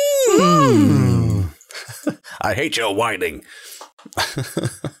Emperor. I hate your whining.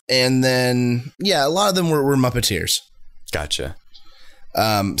 And then, a lot of them were Muppeteers. Gotcha.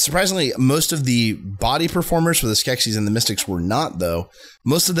 Surprisingly, most of the body performers for the Skeksis and the Mystics were not, though.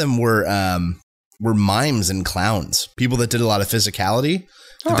 Most of them were mimes and clowns, people that did a lot of physicality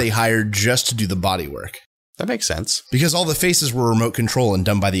that they hired just to do the body work. That makes sense. Because all the faces were remote control and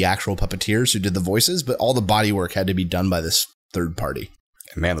done by the actual puppeteers who did the voices, but all the body work had to be done by this third party.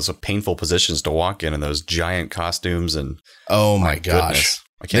 And man, those are painful positions to walk in those giant costumes. And oh my gosh. Goodness.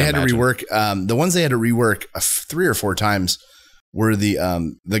 I can't imagine. To rework. The ones they had to rework 3 or 4 times were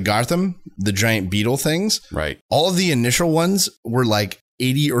the Gartham, the giant beetle things. Right. All of the initial ones were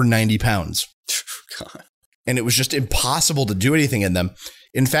 80 or 90 pounds. God. And it was just impossible to do anything in them.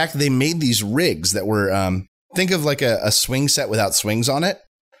 In fact, they made these rigs that were, think of a swing set without swings on it.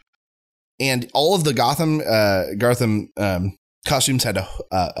 And all of the Gartham costumes had a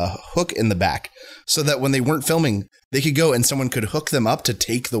hook in the back so that when they weren't filming, they could go and someone could hook them up to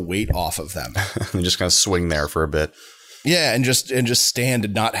take the weight off of them. And just kind of swing there for a bit. Yeah, and just stand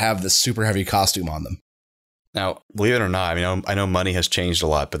and not have this super heavy costume on them. Now, believe it or not, I know money has changed a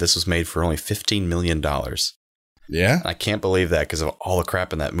lot, but this was made for only $15 million. Yeah? I can't believe that because of all the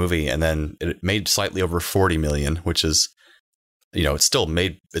crap in that movie. And then it made slightly over $40 million, which is, it still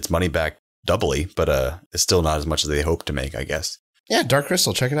made its money back doubly, but it's still not as much as they hoped to make, I guess. Yeah, Dark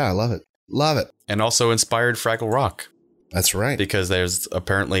Crystal, check it out. I love it. Love it. And also inspired Fraggle Rock. That's right. Because there's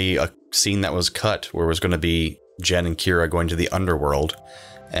apparently a scene that was cut where it was going to be Jen and Kira going to the underworld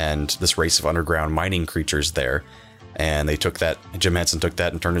and this race of underground mining creatures there. And they took that, Jim Henson took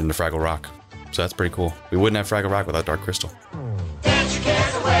that and turned it into Fraggle Rock. So that's pretty cool. We wouldn't have Fraggle Rock without Dark Crystal. Dance your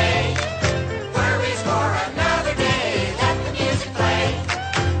cares away. Worries for another day. Let the music play.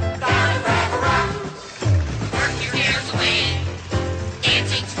 Down in Fraggle Rock. Work your cares away.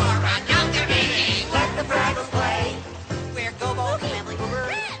 Dancing's for another day. Let the Fraggles play. We're Go-Go Family.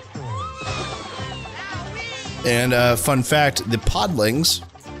 And fun fact, the Podlings,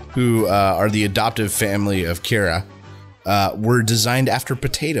 who are the adoptive family of Kira, were designed after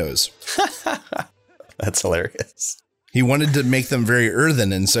potatoes. That's hilarious. He wanted to make them very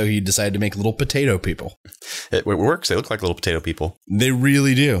earthen, and so he decided to make little potato people. It works. They look like little potato people. They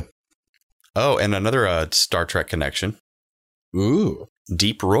really do. Oh, and another Star Trek connection. Ooh.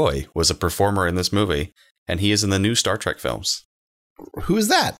 Deep Roy was a performer in this movie, and he is in the new Star Trek films. Who is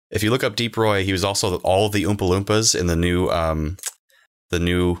that? If you look up Deep Roy, he was also all of the Oompa Loompas in the new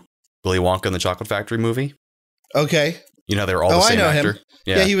Willy Wonka and the Chocolate Factory movie. Okay. You know, they're all the same I know actor. him.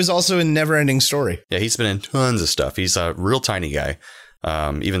 Yeah, he was also in Neverending Story. Yeah, he's been in tons of stuff. He's a real tiny guy,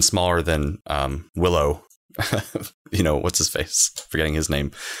 even smaller than Willow. You know, what's his face? Forgetting his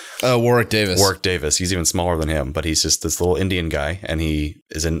name. Warwick Davis. Warwick Davis. He's even smaller than him, but he's just this little Indian guy, and he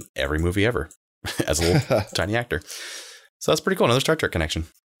is in every movie ever as a little tiny actor. So that's pretty cool. Another Star Trek connection.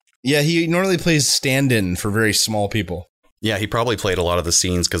 Yeah, he normally plays stand-in for very small people. Yeah, he probably played a lot of the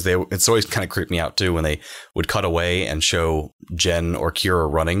scenes because it's always kind of creeped me out too when they would cut away and show Jen or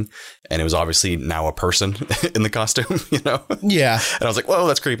Kira running, and it was obviously now a person in the costume, you know? Yeah. And I was like, whoa,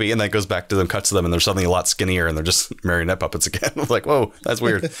 that's creepy. And then it goes back to them, cuts to them, and they're suddenly a lot skinnier, and they're just marionette puppets again. I was like, whoa, that's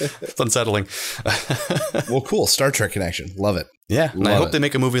weird. It's unsettling. Well, cool. Star Trek connection. Love it. Yeah. And I Love hope it. they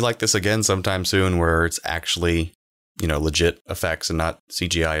make a movie like this again sometime soon where it's actually, you know, legit effects and not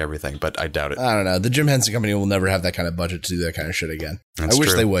CGI everything, but I doubt it. I don't know. The Jim Henson Company will never have that kind of budget to do that kind of shit again. That's I wish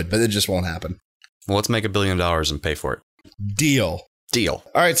true. they would, but it just won't happen. Well, let's make $1 billion and pay for it. Deal. Deal.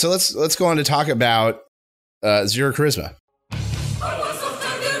 All right, so let's go on to talk about Zero Charisma.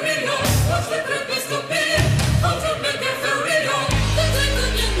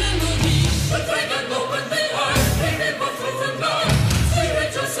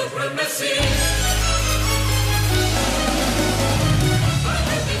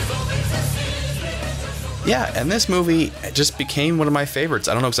 Yeah, and this movie just became one of my favorites.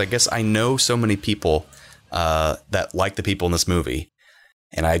 I don't know, because I guess I know so many people that like the people in this movie,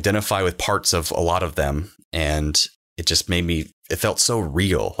 and I identify with parts of a lot of them, and it just made me, it felt so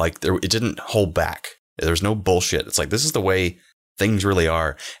real. Like it didn't hold back. There's no bullshit. It's like, this is the way things really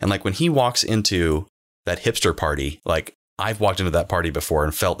are. And like when he walks into that hipster party, like I've walked into that party before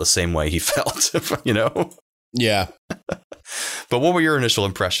and felt the same way he felt, you know? Yeah. But what were your initial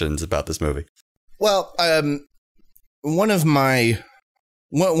impressions about this movie? Well, one of my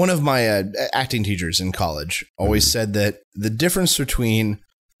acting teachers in college always said that the difference between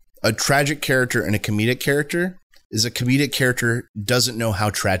a tragic character and a comedic character is a comedic character doesn't know how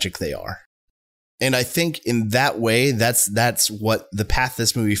tragic they are. And I think in that way, that's what the path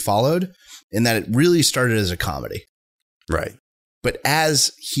this movie followed, in that it really started as a comedy. Right. But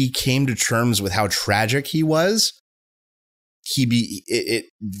as he came to terms with how tragic he was,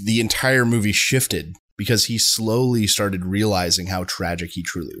 the entire movie shifted because he slowly started realizing how tragic he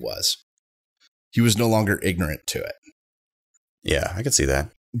truly was. He was no longer ignorant to it. Yeah, I could see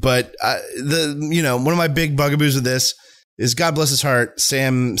that. But one of my big bugaboos of this is, God bless his heart,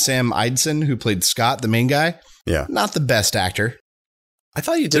 Sam Eidson, who played Scott, the main guy. Yeah, not the best actor. I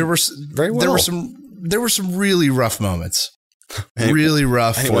thought you did very well. There were some really rough moments. Really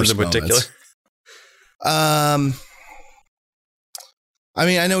rough. Any in particular? I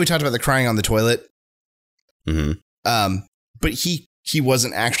mean, I know we talked about the crying on the toilet. Mm-hmm. But he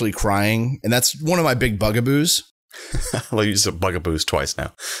wasn't actually crying, and that's one of my big bugaboos. Well, you said bugaboos twice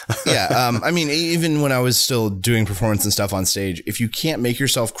now. Yeah. I mean, even when I was still doing performance and stuff on stage, if you can't make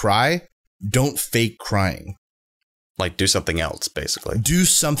yourself cry, don't fake crying. Like, do something else, basically. Do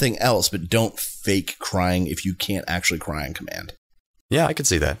something else, but don't fake crying if you can't actually cry on command. Yeah, I could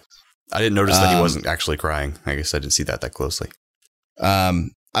see that. I didn't notice that he wasn't actually crying. I guess I didn't see that closely.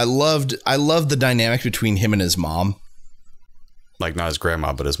 I loved the dynamic between him and his mom. Like, not his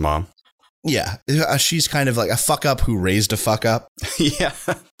grandma, but his mom. Yeah. She's kind of like a fuck up who raised a fuck up. Yeah,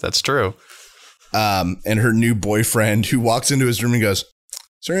 that's true. And her new boyfriend who walks into his room and goes,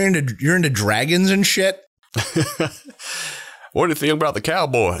 "So you're into dragons and shit?" What do you think about the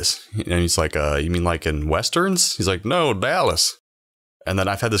Cowboys? And he's like, you mean like in Westerns? He's like, no, Dallas. And then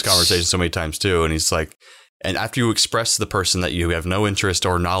I've had this conversation so many times too. And he's like, and after you express to the person that you have no interest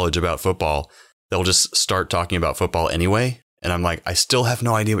or knowledge about football, they'll just start talking about football anyway. And I'm like, I still have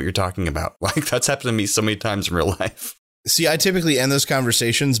no idea what you're talking about. Like, that's happened to me so many times in real life. See, I typically end those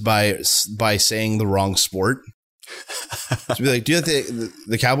conversations by saying the wrong sport. To be like, do you have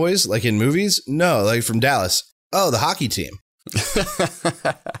the Cowboys like in movies? No, like from Dallas. Oh, the hockey team.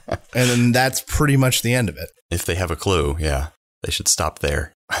 And then that's pretty much the end of it. If they have a clue, yeah, they should stop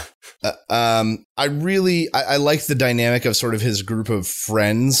there. I like the dynamic of sort of his group of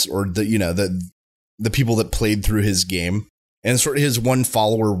friends, or the people that played through his game, and sort of his one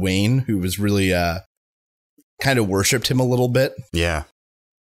follower, Wayne, who was really kind of worshipped him a little bit. Yeah.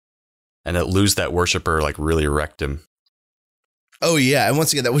 And to lose that worshiper like really wrecked him. Oh, yeah. And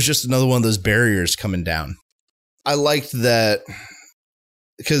once again, that was just another one of those barriers coming down. I liked that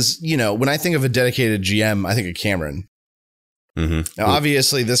because, when I think of a dedicated GM, I think of Cameron. Now,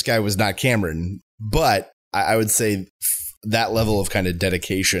 obviously, this guy was not Cameron, but I would say that level of kind of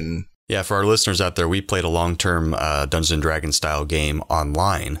dedication. Yeah, for our listeners out there, we played a long-term Dungeons & Dragons style game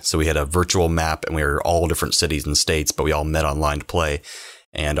online. So we had a virtual map and we were all different cities and states, but we all met online to play.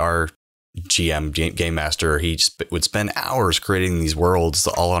 And our GM, Game Master, he would spend hours creating these worlds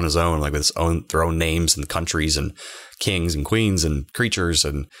all on his own, like with their own names and countries and kings and queens and creatures.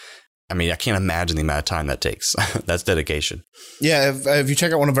 And I mean, I can't imagine the amount of time that takes. That's dedication. Yeah, if you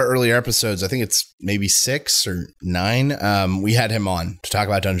check out one of our earlier episodes, I think it's maybe 6 or 9, we had him on to talk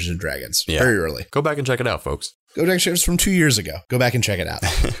about Dungeons & Dragons very early. Go back and check it out, folks. Go back, it's from 2 years ago. Go back and check it out.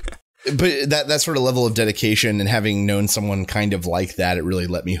 But that sort of level of dedication and having known someone kind of like that, it really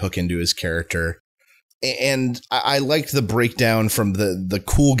let me hook into his character. And I liked the breakdown from the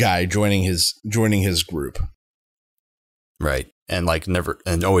cool guy joining his group. Right. And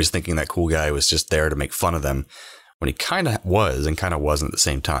always thinking that cool guy was just there to make fun of them when he kind of was and kind of wasn't at the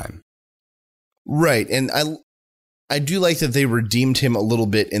same time. Right. And I do like that they redeemed him a little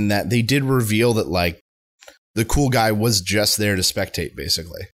bit in that they did reveal that like the cool guy was just there to spectate,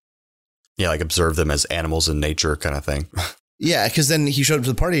 basically. Yeah, like observe them as animals in nature kind of thing. Yeah, because then he showed up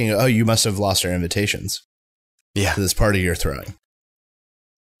to the party and, oh, you must have lost our invitations. Yeah. To this party you're throwing.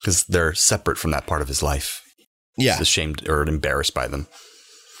 Because they're separate from that part of his life. Yeah. He's ashamed or embarrassed by them.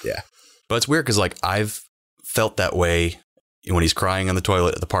 Yeah. But it's weird because like I've felt that way when he's crying on the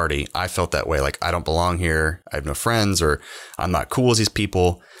toilet at the party. I felt that way. Like I don't belong here. I have no friends, or I'm not cool as these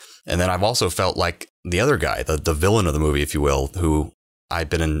people. And then I've also felt like the other guy, the villain of the movie, if you will, who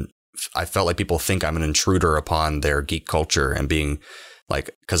I felt like people think I'm an intruder upon their geek culture and being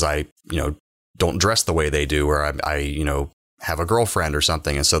like, because I, don't dress the way they do, or I have a girlfriend or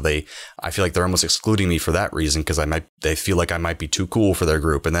something. And so I feel like they're almost excluding me for that reason, because they feel like I might be too cool for their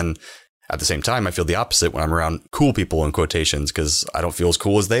group. And then at the same time, I feel the opposite when I'm around cool people in quotations, because I don't feel as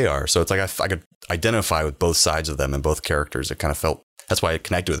cool as they are. So it's like I could identify with both sides of them and both characters. It kind of felt, that's why it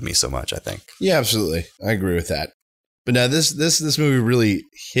connected with me so much, I think. Yeah, absolutely. I agree with that. But now this movie really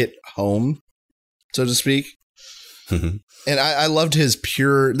hit home, so to speak. Mm-hmm. And I loved his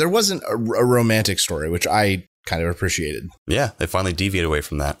there wasn't a romantic story, which I kind of appreciated. Yeah, they finally deviated away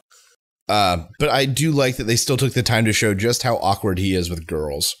from that. But I do like that they still took the time to show just how awkward he is with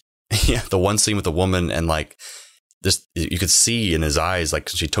girls. Yeah, the one scene with the woman and like this, you could see in his eyes, like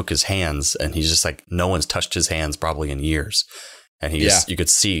she took his hands and he's just like, no one's touched his hands probably in years. And you could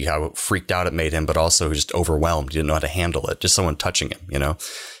see how freaked out it made him, but also just overwhelmed. He didn't know how to handle it. Just someone touching him, And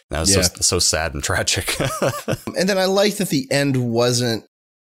that was so sad and tragic. And then I like that the end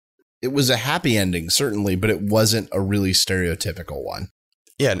it was a happy ending, certainly, but it wasn't a really stereotypical one.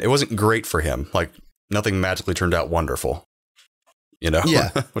 Yeah, and it wasn't great for him. Like nothing magically turned out wonderful, Yeah,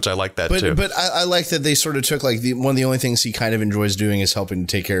 which I like that too. But I like that they sort of took like one of the only things he kind of enjoys doing is helping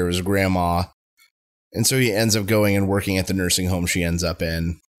to take care of his grandma. And so he ends up going and working at the nursing home she ends up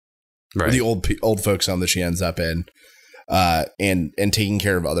in, right? Or the old folks home that she ends up in, and taking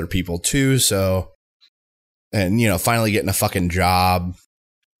care of other people too. So, and finally getting a fucking job,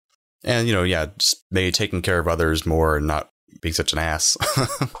 and just maybe taking care of others more and not being such an ass.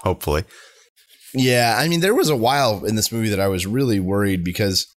 Hopefully, yeah. I mean, there was a while in this movie that I was really worried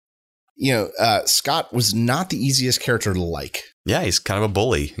because, Scott was not the easiest character to like. Yeah, he's kind of a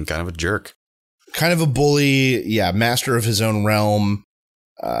bully and kind of a jerk. Kind of a bully, yeah, master of his own realm.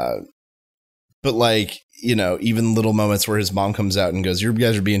 But like, even little moments where his mom comes out and goes, "You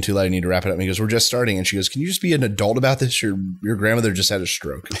guys are being too loud, you need to wrap it up." And he goes, "We're just starting." And she goes, "Can you just be an adult about this? Your grandmother just had a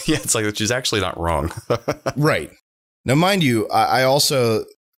stroke." Yeah, it's like she's actually not wrong. Right. Now, mind you, I also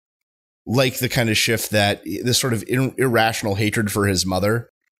like the kind of shift that this sort of irrational hatred for his mother.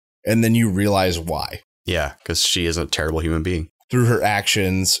 And then you realize why. Yeah, because she is a terrible human being. Through her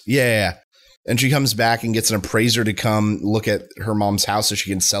actions. Yeah. And she comes back and gets an appraiser to come look at her mom's house so she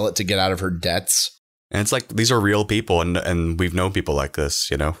can sell it to get out of her debts. And it's like, these are real people, and we've known people like this,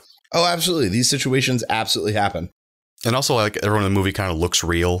 Oh, absolutely. These situations absolutely happen. And also, like, everyone in the movie kind of looks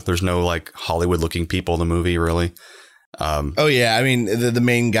real. There's no, like, Hollywood-looking people in the movie, really. Oh, yeah. I mean, the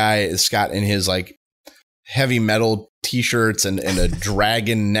main guy is Scott in his, like, heavy metal T-shirts and a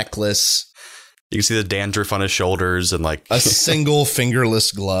dragon necklace. You can see the dandruff on his shoulders and like a single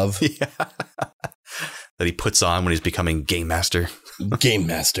fingerless glove. Yeah. That he puts on when he's becoming Game Master. Game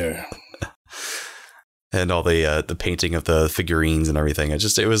Master. And all the painting of the figurines and everything.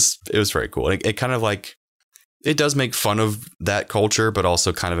 It was very cool. It kind of like, it does make fun of that culture, but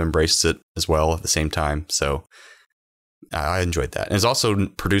also kind of embraces it as well at the same time. So I enjoyed that. And it's also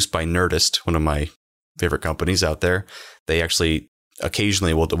produced by Nerdist, one of my favorite companies out there. They actually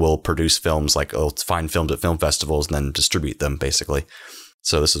occasionally will produce films, like they'll find films at film festivals and then distribute them, basically.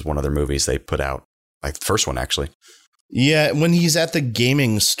 So this is one of their movies they put out, like the first one, actually. Yeah, when he's at the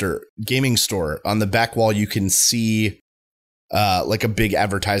gaming store on the back wall, you can see like a big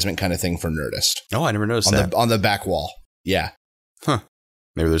advertisement kind of thing for Nerdist. Oh, I never noticed that. On the back wall. Yeah. Huh.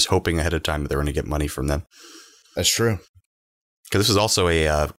 Maybe they're just hoping ahead of time that they're going to get money from them. That's true. Because this was also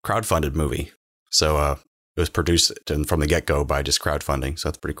a crowdfunded movie. So it was produced from the get-go by just crowdfunding. So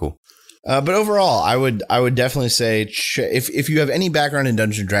that's pretty cool. But overall, I would definitely say if you have any background in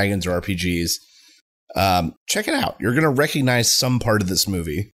Dungeons & Dragons or RPGs, check it out. You're going to recognize some part of this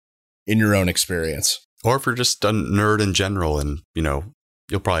movie in your own experience. Or if you're just a nerd in general and,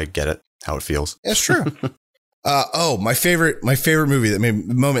 you'll probably get it, how it feels. That's true. My favorite movie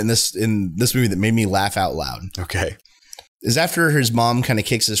moment in this movie that made me laugh out loud. Okay. Is after his mom kind of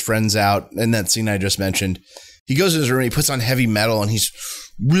kicks his friends out in that scene I just mentioned. He goes in his room, he puts on heavy metal, and he's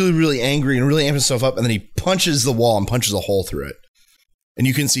really, really angry and really amping himself up. And then he punches the wall and punches a hole through it. And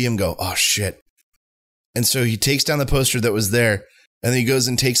you can see him go, oh, shit. And so he takes down the poster that was there. And then he goes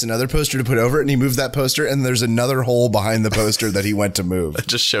and takes another poster to put over it. And he moves that poster. And there's another hole behind the poster that he went to move. It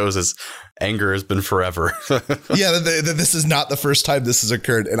just shows his anger has been forever. Yeah, that this is not the first time this has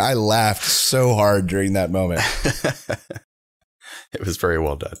occurred. And I laughed so hard during that moment. It was very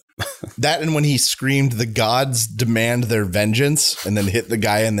well done. That and when he screamed, "The gods demand their vengeance," and then hit the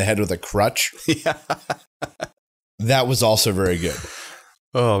guy in the head with a crutch. Yeah. That was also very good.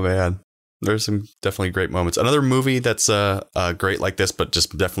 Oh, man. There's some definitely great moments. Another movie that's great like this, but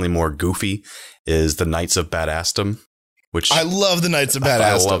just definitely more goofy, is The Knights of Badassdom, which I love The Knights of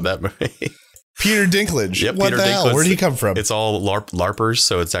Badassdom. I love that movie. Peter Dinklage. Yep, what Peter the hell? Dinklage. Where did he come from? It's all LARPers,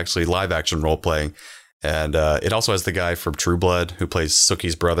 so it's actually live action role playing. And it also has the guy from True Blood who plays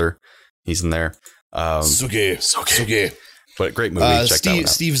Sookie's brother. He's in there. Sookie. But great movie. Check that one out.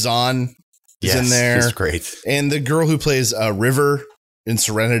 Steve Zahn is in there. He's great. And the girl who plays River in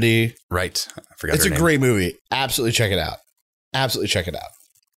Serenity. Right. I forgot It's her a name. great movie. Absolutely check it out. Absolutely check it out.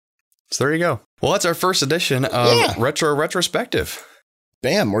 So there you go. Well, that's our first edition of Retro Retrospective.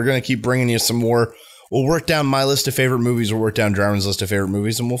 Bam. We're going to keep bringing you some more. We'll work down my list of favorite movies. We'll work down Jarman's list of favorite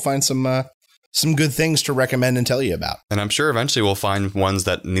movies, and we'll find some good things to recommend and tell you about. And I'm sure eventually we'll find ones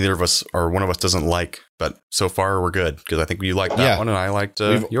that neither of us or one of us doesn't like. But so far, we're good, because I think you liked that one and I liked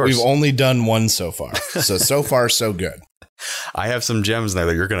yours. We've only done one so far. So far, so good. I have some gems there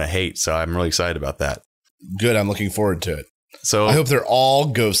that you're going to hate, so I'm really excited about that. Good. I'm looking forward to it. So I hope they're all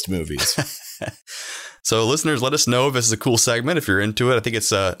ghost movies. So listeners, let us know if this is a cool segment, if you're into it. I think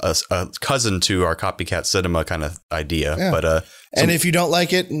it's a cousin to our Copycat Cinema kind of idea. Yeah. But and if you don't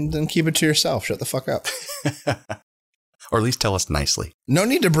like it, then keep it to yourself. Shut the fuck up. Or at least tell us nicely. No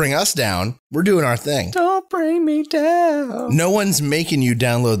need to bring us down. We're doing our thing. Don't bring me down. No one's making you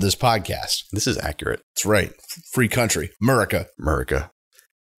download this podcast. This is accurate. That's right. Free country. America.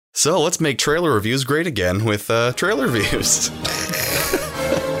 So let's make trailer reviews great again with trailer reviews.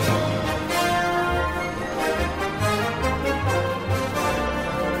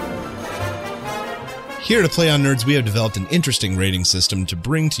 Here at Play on Nerds, we have developed an interesting rating system to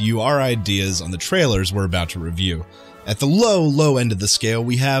bring to you our ideas on the trailers we're about to review. At the low end of the scale,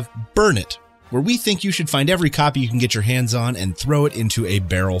 we have Burn It, where we think you should find every copy you can get your hands on and throw it into a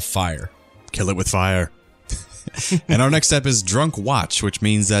barrel fire. Kill it with fire. And our next step is Drunk Watch, which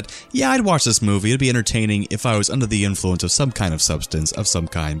means that, I'd watch this movie. It'd be entertaining if I was under the influence of some kind of substance of some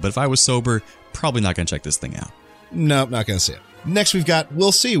kind. But if I was sober, probably not going to check this thing out. Nope, not going to see it. Next, we've got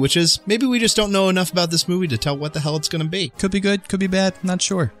We'll See, which is maybe we just don't know enough about this movie to tell what the hell it's going to be. Could be good, could be bad, not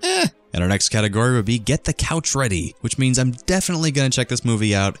sure. And our next category would be Get the Couch Ready, which means I'm definitely going to check this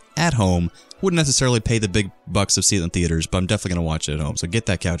movie out at home. Wouldn't necessarily pay the big bucks of seeing it in theaters, but I'm definitely going to watch it at home. So get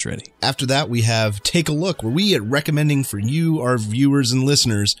that couch ready. After that, we have Take a Look, where we are recommending for you, our viewers and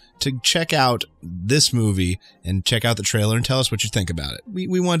listeners, to check out this movie and check out the trailer and tell us what you think about it.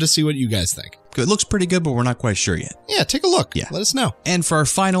 We wanted to see what you guys think. It looks pretty good, but we're not quite sure yet. Yeah, take a look. Yeah. Let us know. And for our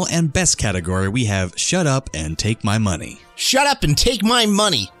final and best category, we have Shut Up and Take My Money. Shut up and take my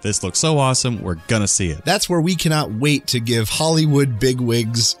money. This looks so awesome, we're gonna see it. That's where we cannot wait to give Hollywood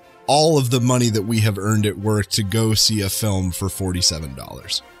bigwigs all of the money that we have earned at work to go see a film for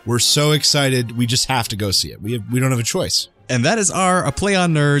 $47. We're so excited, we just have to go see it. We don't have a choice. And that is our A Play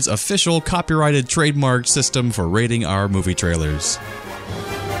on Nerds official copyrighted trademark system for rating our movie trailers.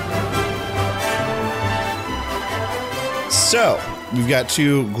 So, we've got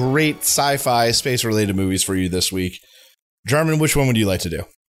two great sci-fi space-related movies for you this week. Jarman, which one would you like to do?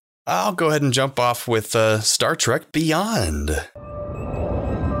 I'll go ahead and jump off with Star Trek Beyond.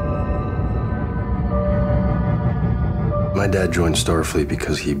 My dad joined Starfleet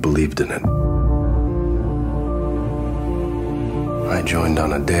because he believed in it. I joined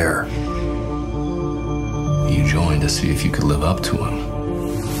on a dare. You joined to see if you could live up to him.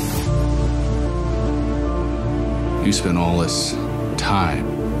 You spent all this time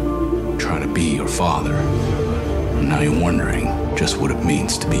trying to be your father, and now you're wondering just what it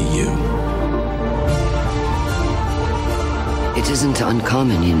means to be you. It isn't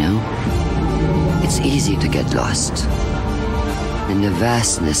uncommon, you know. It's easy to get lost in the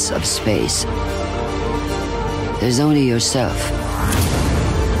vastness of space. There's only yourself,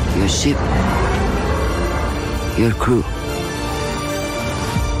 your ship, your crew.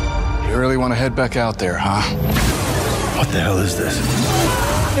 You really want to head back out there, huh? What the hell is this?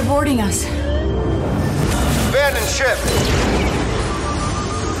 They're boarding us. Abandoned ship.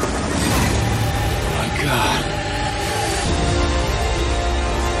 My God.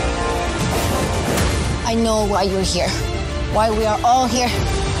 I know why you're here. Why we are all here.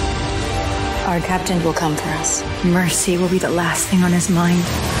 Our captain will come for us. Mercy will be the last thing on his mind.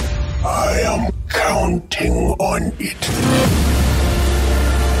 I am counting on it.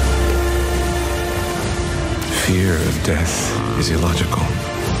 Fear of death is illogical.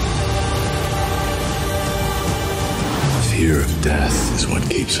 Fear of death is what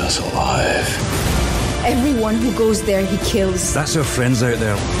keeps us alive. Everyone who goes there, he kills. That's our friends out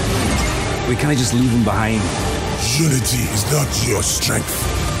there. We can't just leave them behind. Unity is not your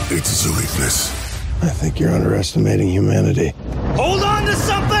strength. It is a weakness. I think you're underestimating humanity. Hold on to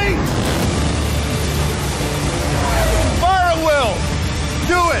something! Fire at will.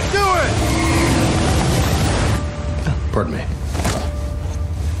 Do it. Do it. Pardon me.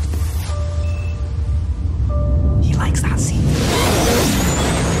 He likes that scene.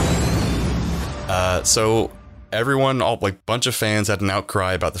 So everyone, bunch of fans had an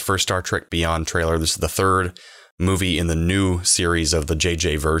outcry about the first Star Trek Beyond trailer. This is the third movie in the new series of the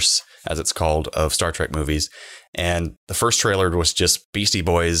JJ verse, as it's called, of Star Trek movies. And the first trailer was just Beastie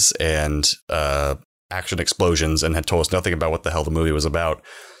Boys and action explosions, and had told us nothing about what the hell the movie was about.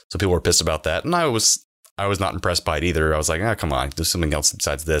 So people were pissed about that, and I was not impressed by it either. I was like, come on, do something else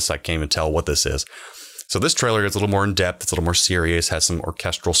besides this. I can't even tell what this is. So this trailer is a little more in depth. It's a little more serious, has some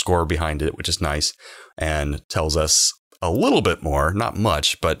orchestral score behind it, which is nice, and tells us a little bit more, not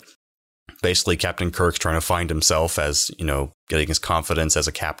much, but basically Captain Kirk's trying to find himself as, getting his confidence as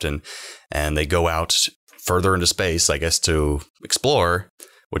a captain. And they go out further into space, I guess, to explore,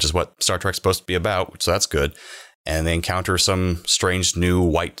 which is what Star Trek's supposed to be about. So that's good. And they encounter some strange new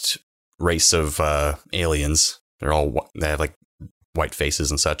white race of aliens. They have like white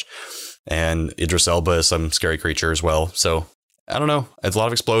faces and such. And Idris Elba is some scary creature as well. So I don't know. It's a lot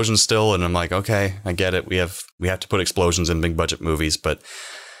of explosions still. And I'm like, okay, I get it. We have to put explosions in big budget movies, but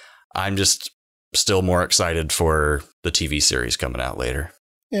I'm just still more excited for the TV series coming out later.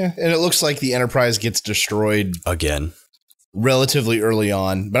 Yeah. And it looks like the Enterprise gets destroyed again relatively early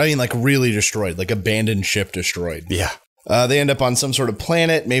on, but I mean like really destroyed, like abandoned ship destroyed. Yeah. They end up on some sort of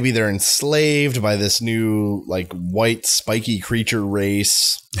planet. Maybe they're enslaved by this new like white spiky creature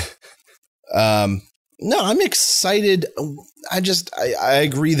race. No, I'm excited. I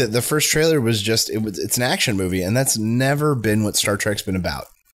agree that the first trailer was it's an action movie, and that's never been what Star Trek's been about.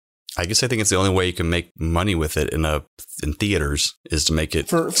 I guess I think it's the only way you can make money with it in theaters is to make it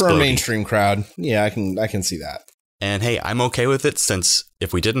for a mainstream crowd. Yeah, I can see that. And hey, I'm okay with it, since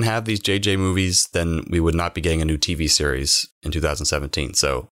if we didn't have these JJ movies, then we would not be getting a new TV series in 2017.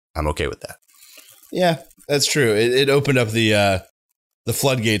 So I'm okay with that. Yeah, that's true. It opened up the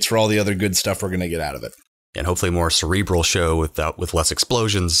floodgates for all the other good stuff we're going to get out of it. And hopefully more cerebral show with less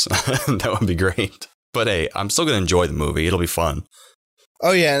explosions. That would be great. But hey, I'm still going to enjoy the movie. It'll be fun.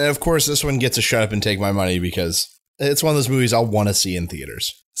 Oh, yeah. And of course, this one gets to shut up and take my money because it's one of those movies I'll want to see in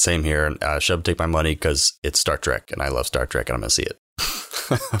theaters. Same here. Shut up, take my money because it's Star Trek and I love Star Trek and I'm going to see it.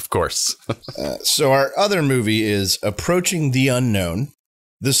 Of course. So our other movie is Approaching the Unknown.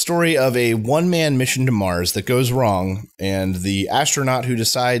 The story of a one-man mission to Mars that goes wrong, and the astronaut who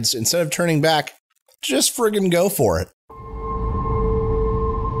decides, instead of turning back, just friggin' go for it.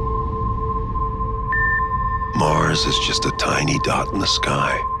 Mars is just a tiny dot in the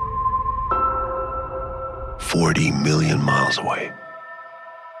sky. 40 million miles away.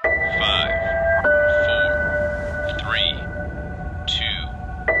 5, 4, 3, 2,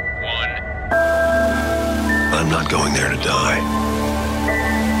 1. I'm not going there to die.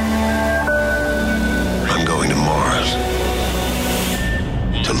 I'm going to Mars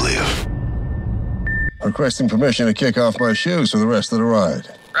to live. Requesting permission to kick off my shoes for the rest of the ride.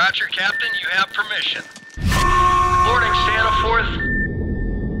 Roger, Captain, you have permission. Boarding Staniforth.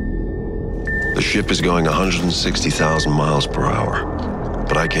 The ship is going 160,000 miles per hour,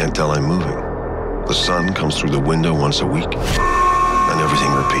 but I can't tell I'm moving. The sun comes through the window once a week, and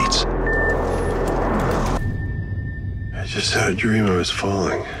everything repeats. I just had a dream I was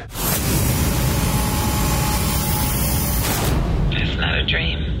falling. It's not a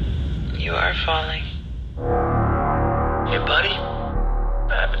dream. You are falling. Hey, buddy.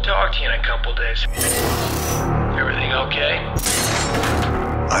 I haven't talked to you in a couple days. Everything okay?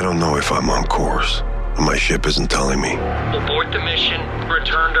 I don't know if I'm on course. My ship isn't telling me. Abort the mission.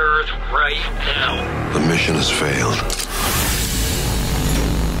 Return to Earth right now. The mission has failed.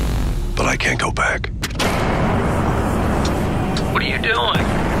 But I can't go back. What are you doing?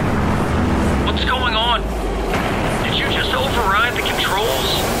 What's going on? Did you just override the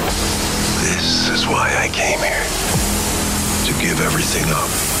controls? This is why I came here. To give everything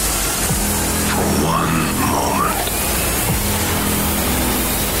up. For one moment.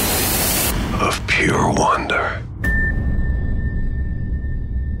 Of pure wonder.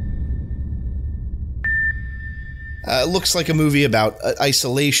 It looks like a movie about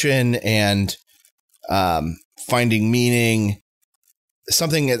isolation and finding meaning.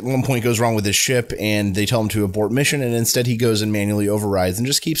 Something at one point goes wrong with his ship, and they tell him to abort mission, and instead he goes and manually overrides and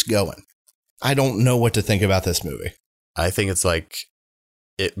just keeps going. I don't know what to think about this movie. I think it's like,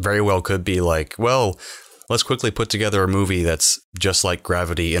 it very well could be like, well, let's quickly put together a movie that's just like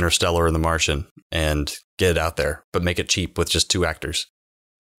Gravity, Interstellar, and The Martian and get it out there, but make it cheap with just 2 actors.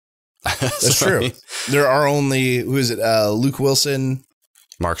 That's true. There are only, who is it? Luke Wilson,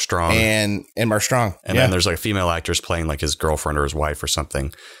 Mark Strong, and Mark Strong. And then there's like female actors playing like his girlfriend or his wife or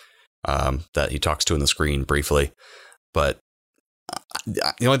something that he talks to in the screen briefly. But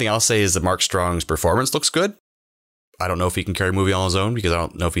the only thing I'll say is that Mark Strong's performance looks good. I don't know if he can carry a movie on his own because I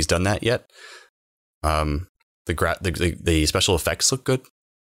don't know if he's done that yet. The special effects look good.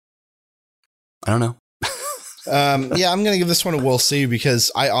 I don't know. Yeah, I'm going to give this one a we'll see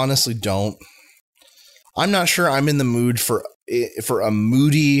because I honestly don't. I'm not sure I'm in the mood for a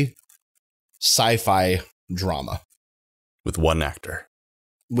moody sci-fi drama. With one actor.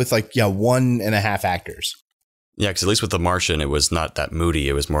 With 1.5 actors. Yeah, because at least with The Martian, it was not that moody.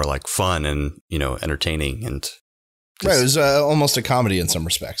 It was more like fun and, entertaining. And right, it was almost a comedy in some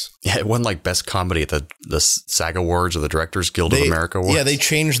respects. Yeah, it won like best comedy at the SAG Awards or the Directors Guild of America Awards. Yeah, they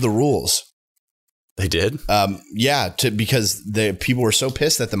changed the rules. They did? Because the people were so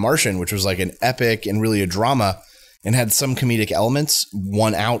pissed that The Martian, which was like an epic and really a drama and had some comedic elements,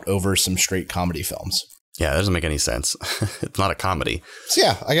 won out over some straight comedy films. Yeah, that doesn't make any sense. It's not a comedy. So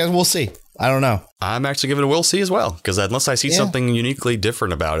yeah, I guess we'll see. I don't know. I'm actually giving it a we'll see as well, because unless I see something uniquely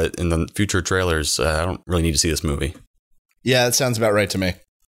different about it in the future trailers, I don't really need to see this movie. Yeah, that sounds about right to me.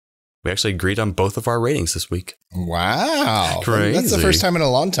 We actually agreed on both of our ratings this week. Wow. Crazy. That's the first time in a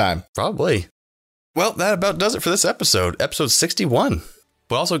long time. Probably. Well, that about does it for this episode. Episode 61.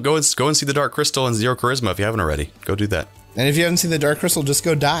 But also go and see The Dark Crystal and Zero Charisma if you haven't already. Go do that. And if you haven't seen The Dark Crystal, just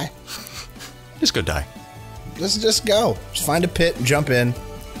go die. Just go die. Just go. Just find a pit and jump in.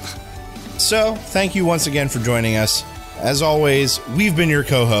 So, thank you once again for joining us. As always, we've been your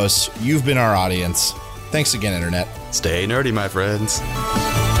co-hosts. You've been our audience. Thanks again, Internet. Stay nerdy, my friends.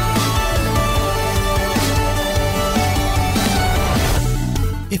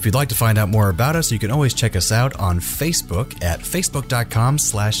 If you'd like to find out more about us, you can always check us out on Facebook at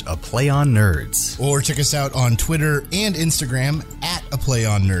facebook.com/aplayonnerds. Or check us out on Twitter and Instagram at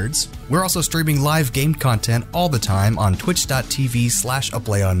aplayonnerds. We're also streaming live game content all the time on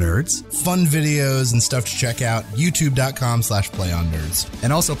twitch.tv/aplayonnerds. Fun videos and stuff to check out, youtube.com/playonnerds.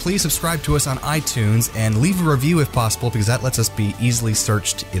 And also please subscribe to us on iTunes and leave a review if possible, because that lets us be easily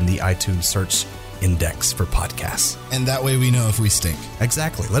searched in the iTunes search index for podcasts. And that way we know if we stink.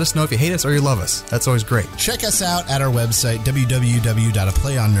 Exactly. Let us know if you hate us or you love us. That's always great. Check us out at our website,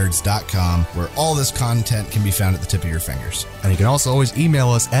 www.aplayonnerds.com, where all this content can be found at the tip of your fingers. And you can also always email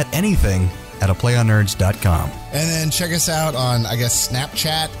us at anything@aplayonnerds.com. And then check us out on, I guess,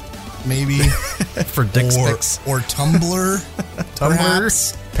 Snapchat, maybe. For dick pics. Or Tumblr.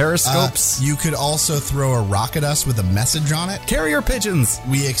 Tumblrs. Periscopes. You could also throw a rock at us with a message on it. Carrier pigeons.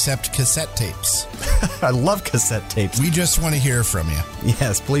 We accept cassette tapes. I love cassette tapes. We just want to hear from you.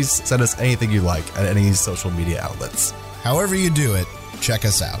 Yes, please send us anything you like at any social media outlets. However you do it, check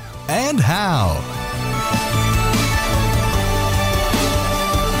us out. And how.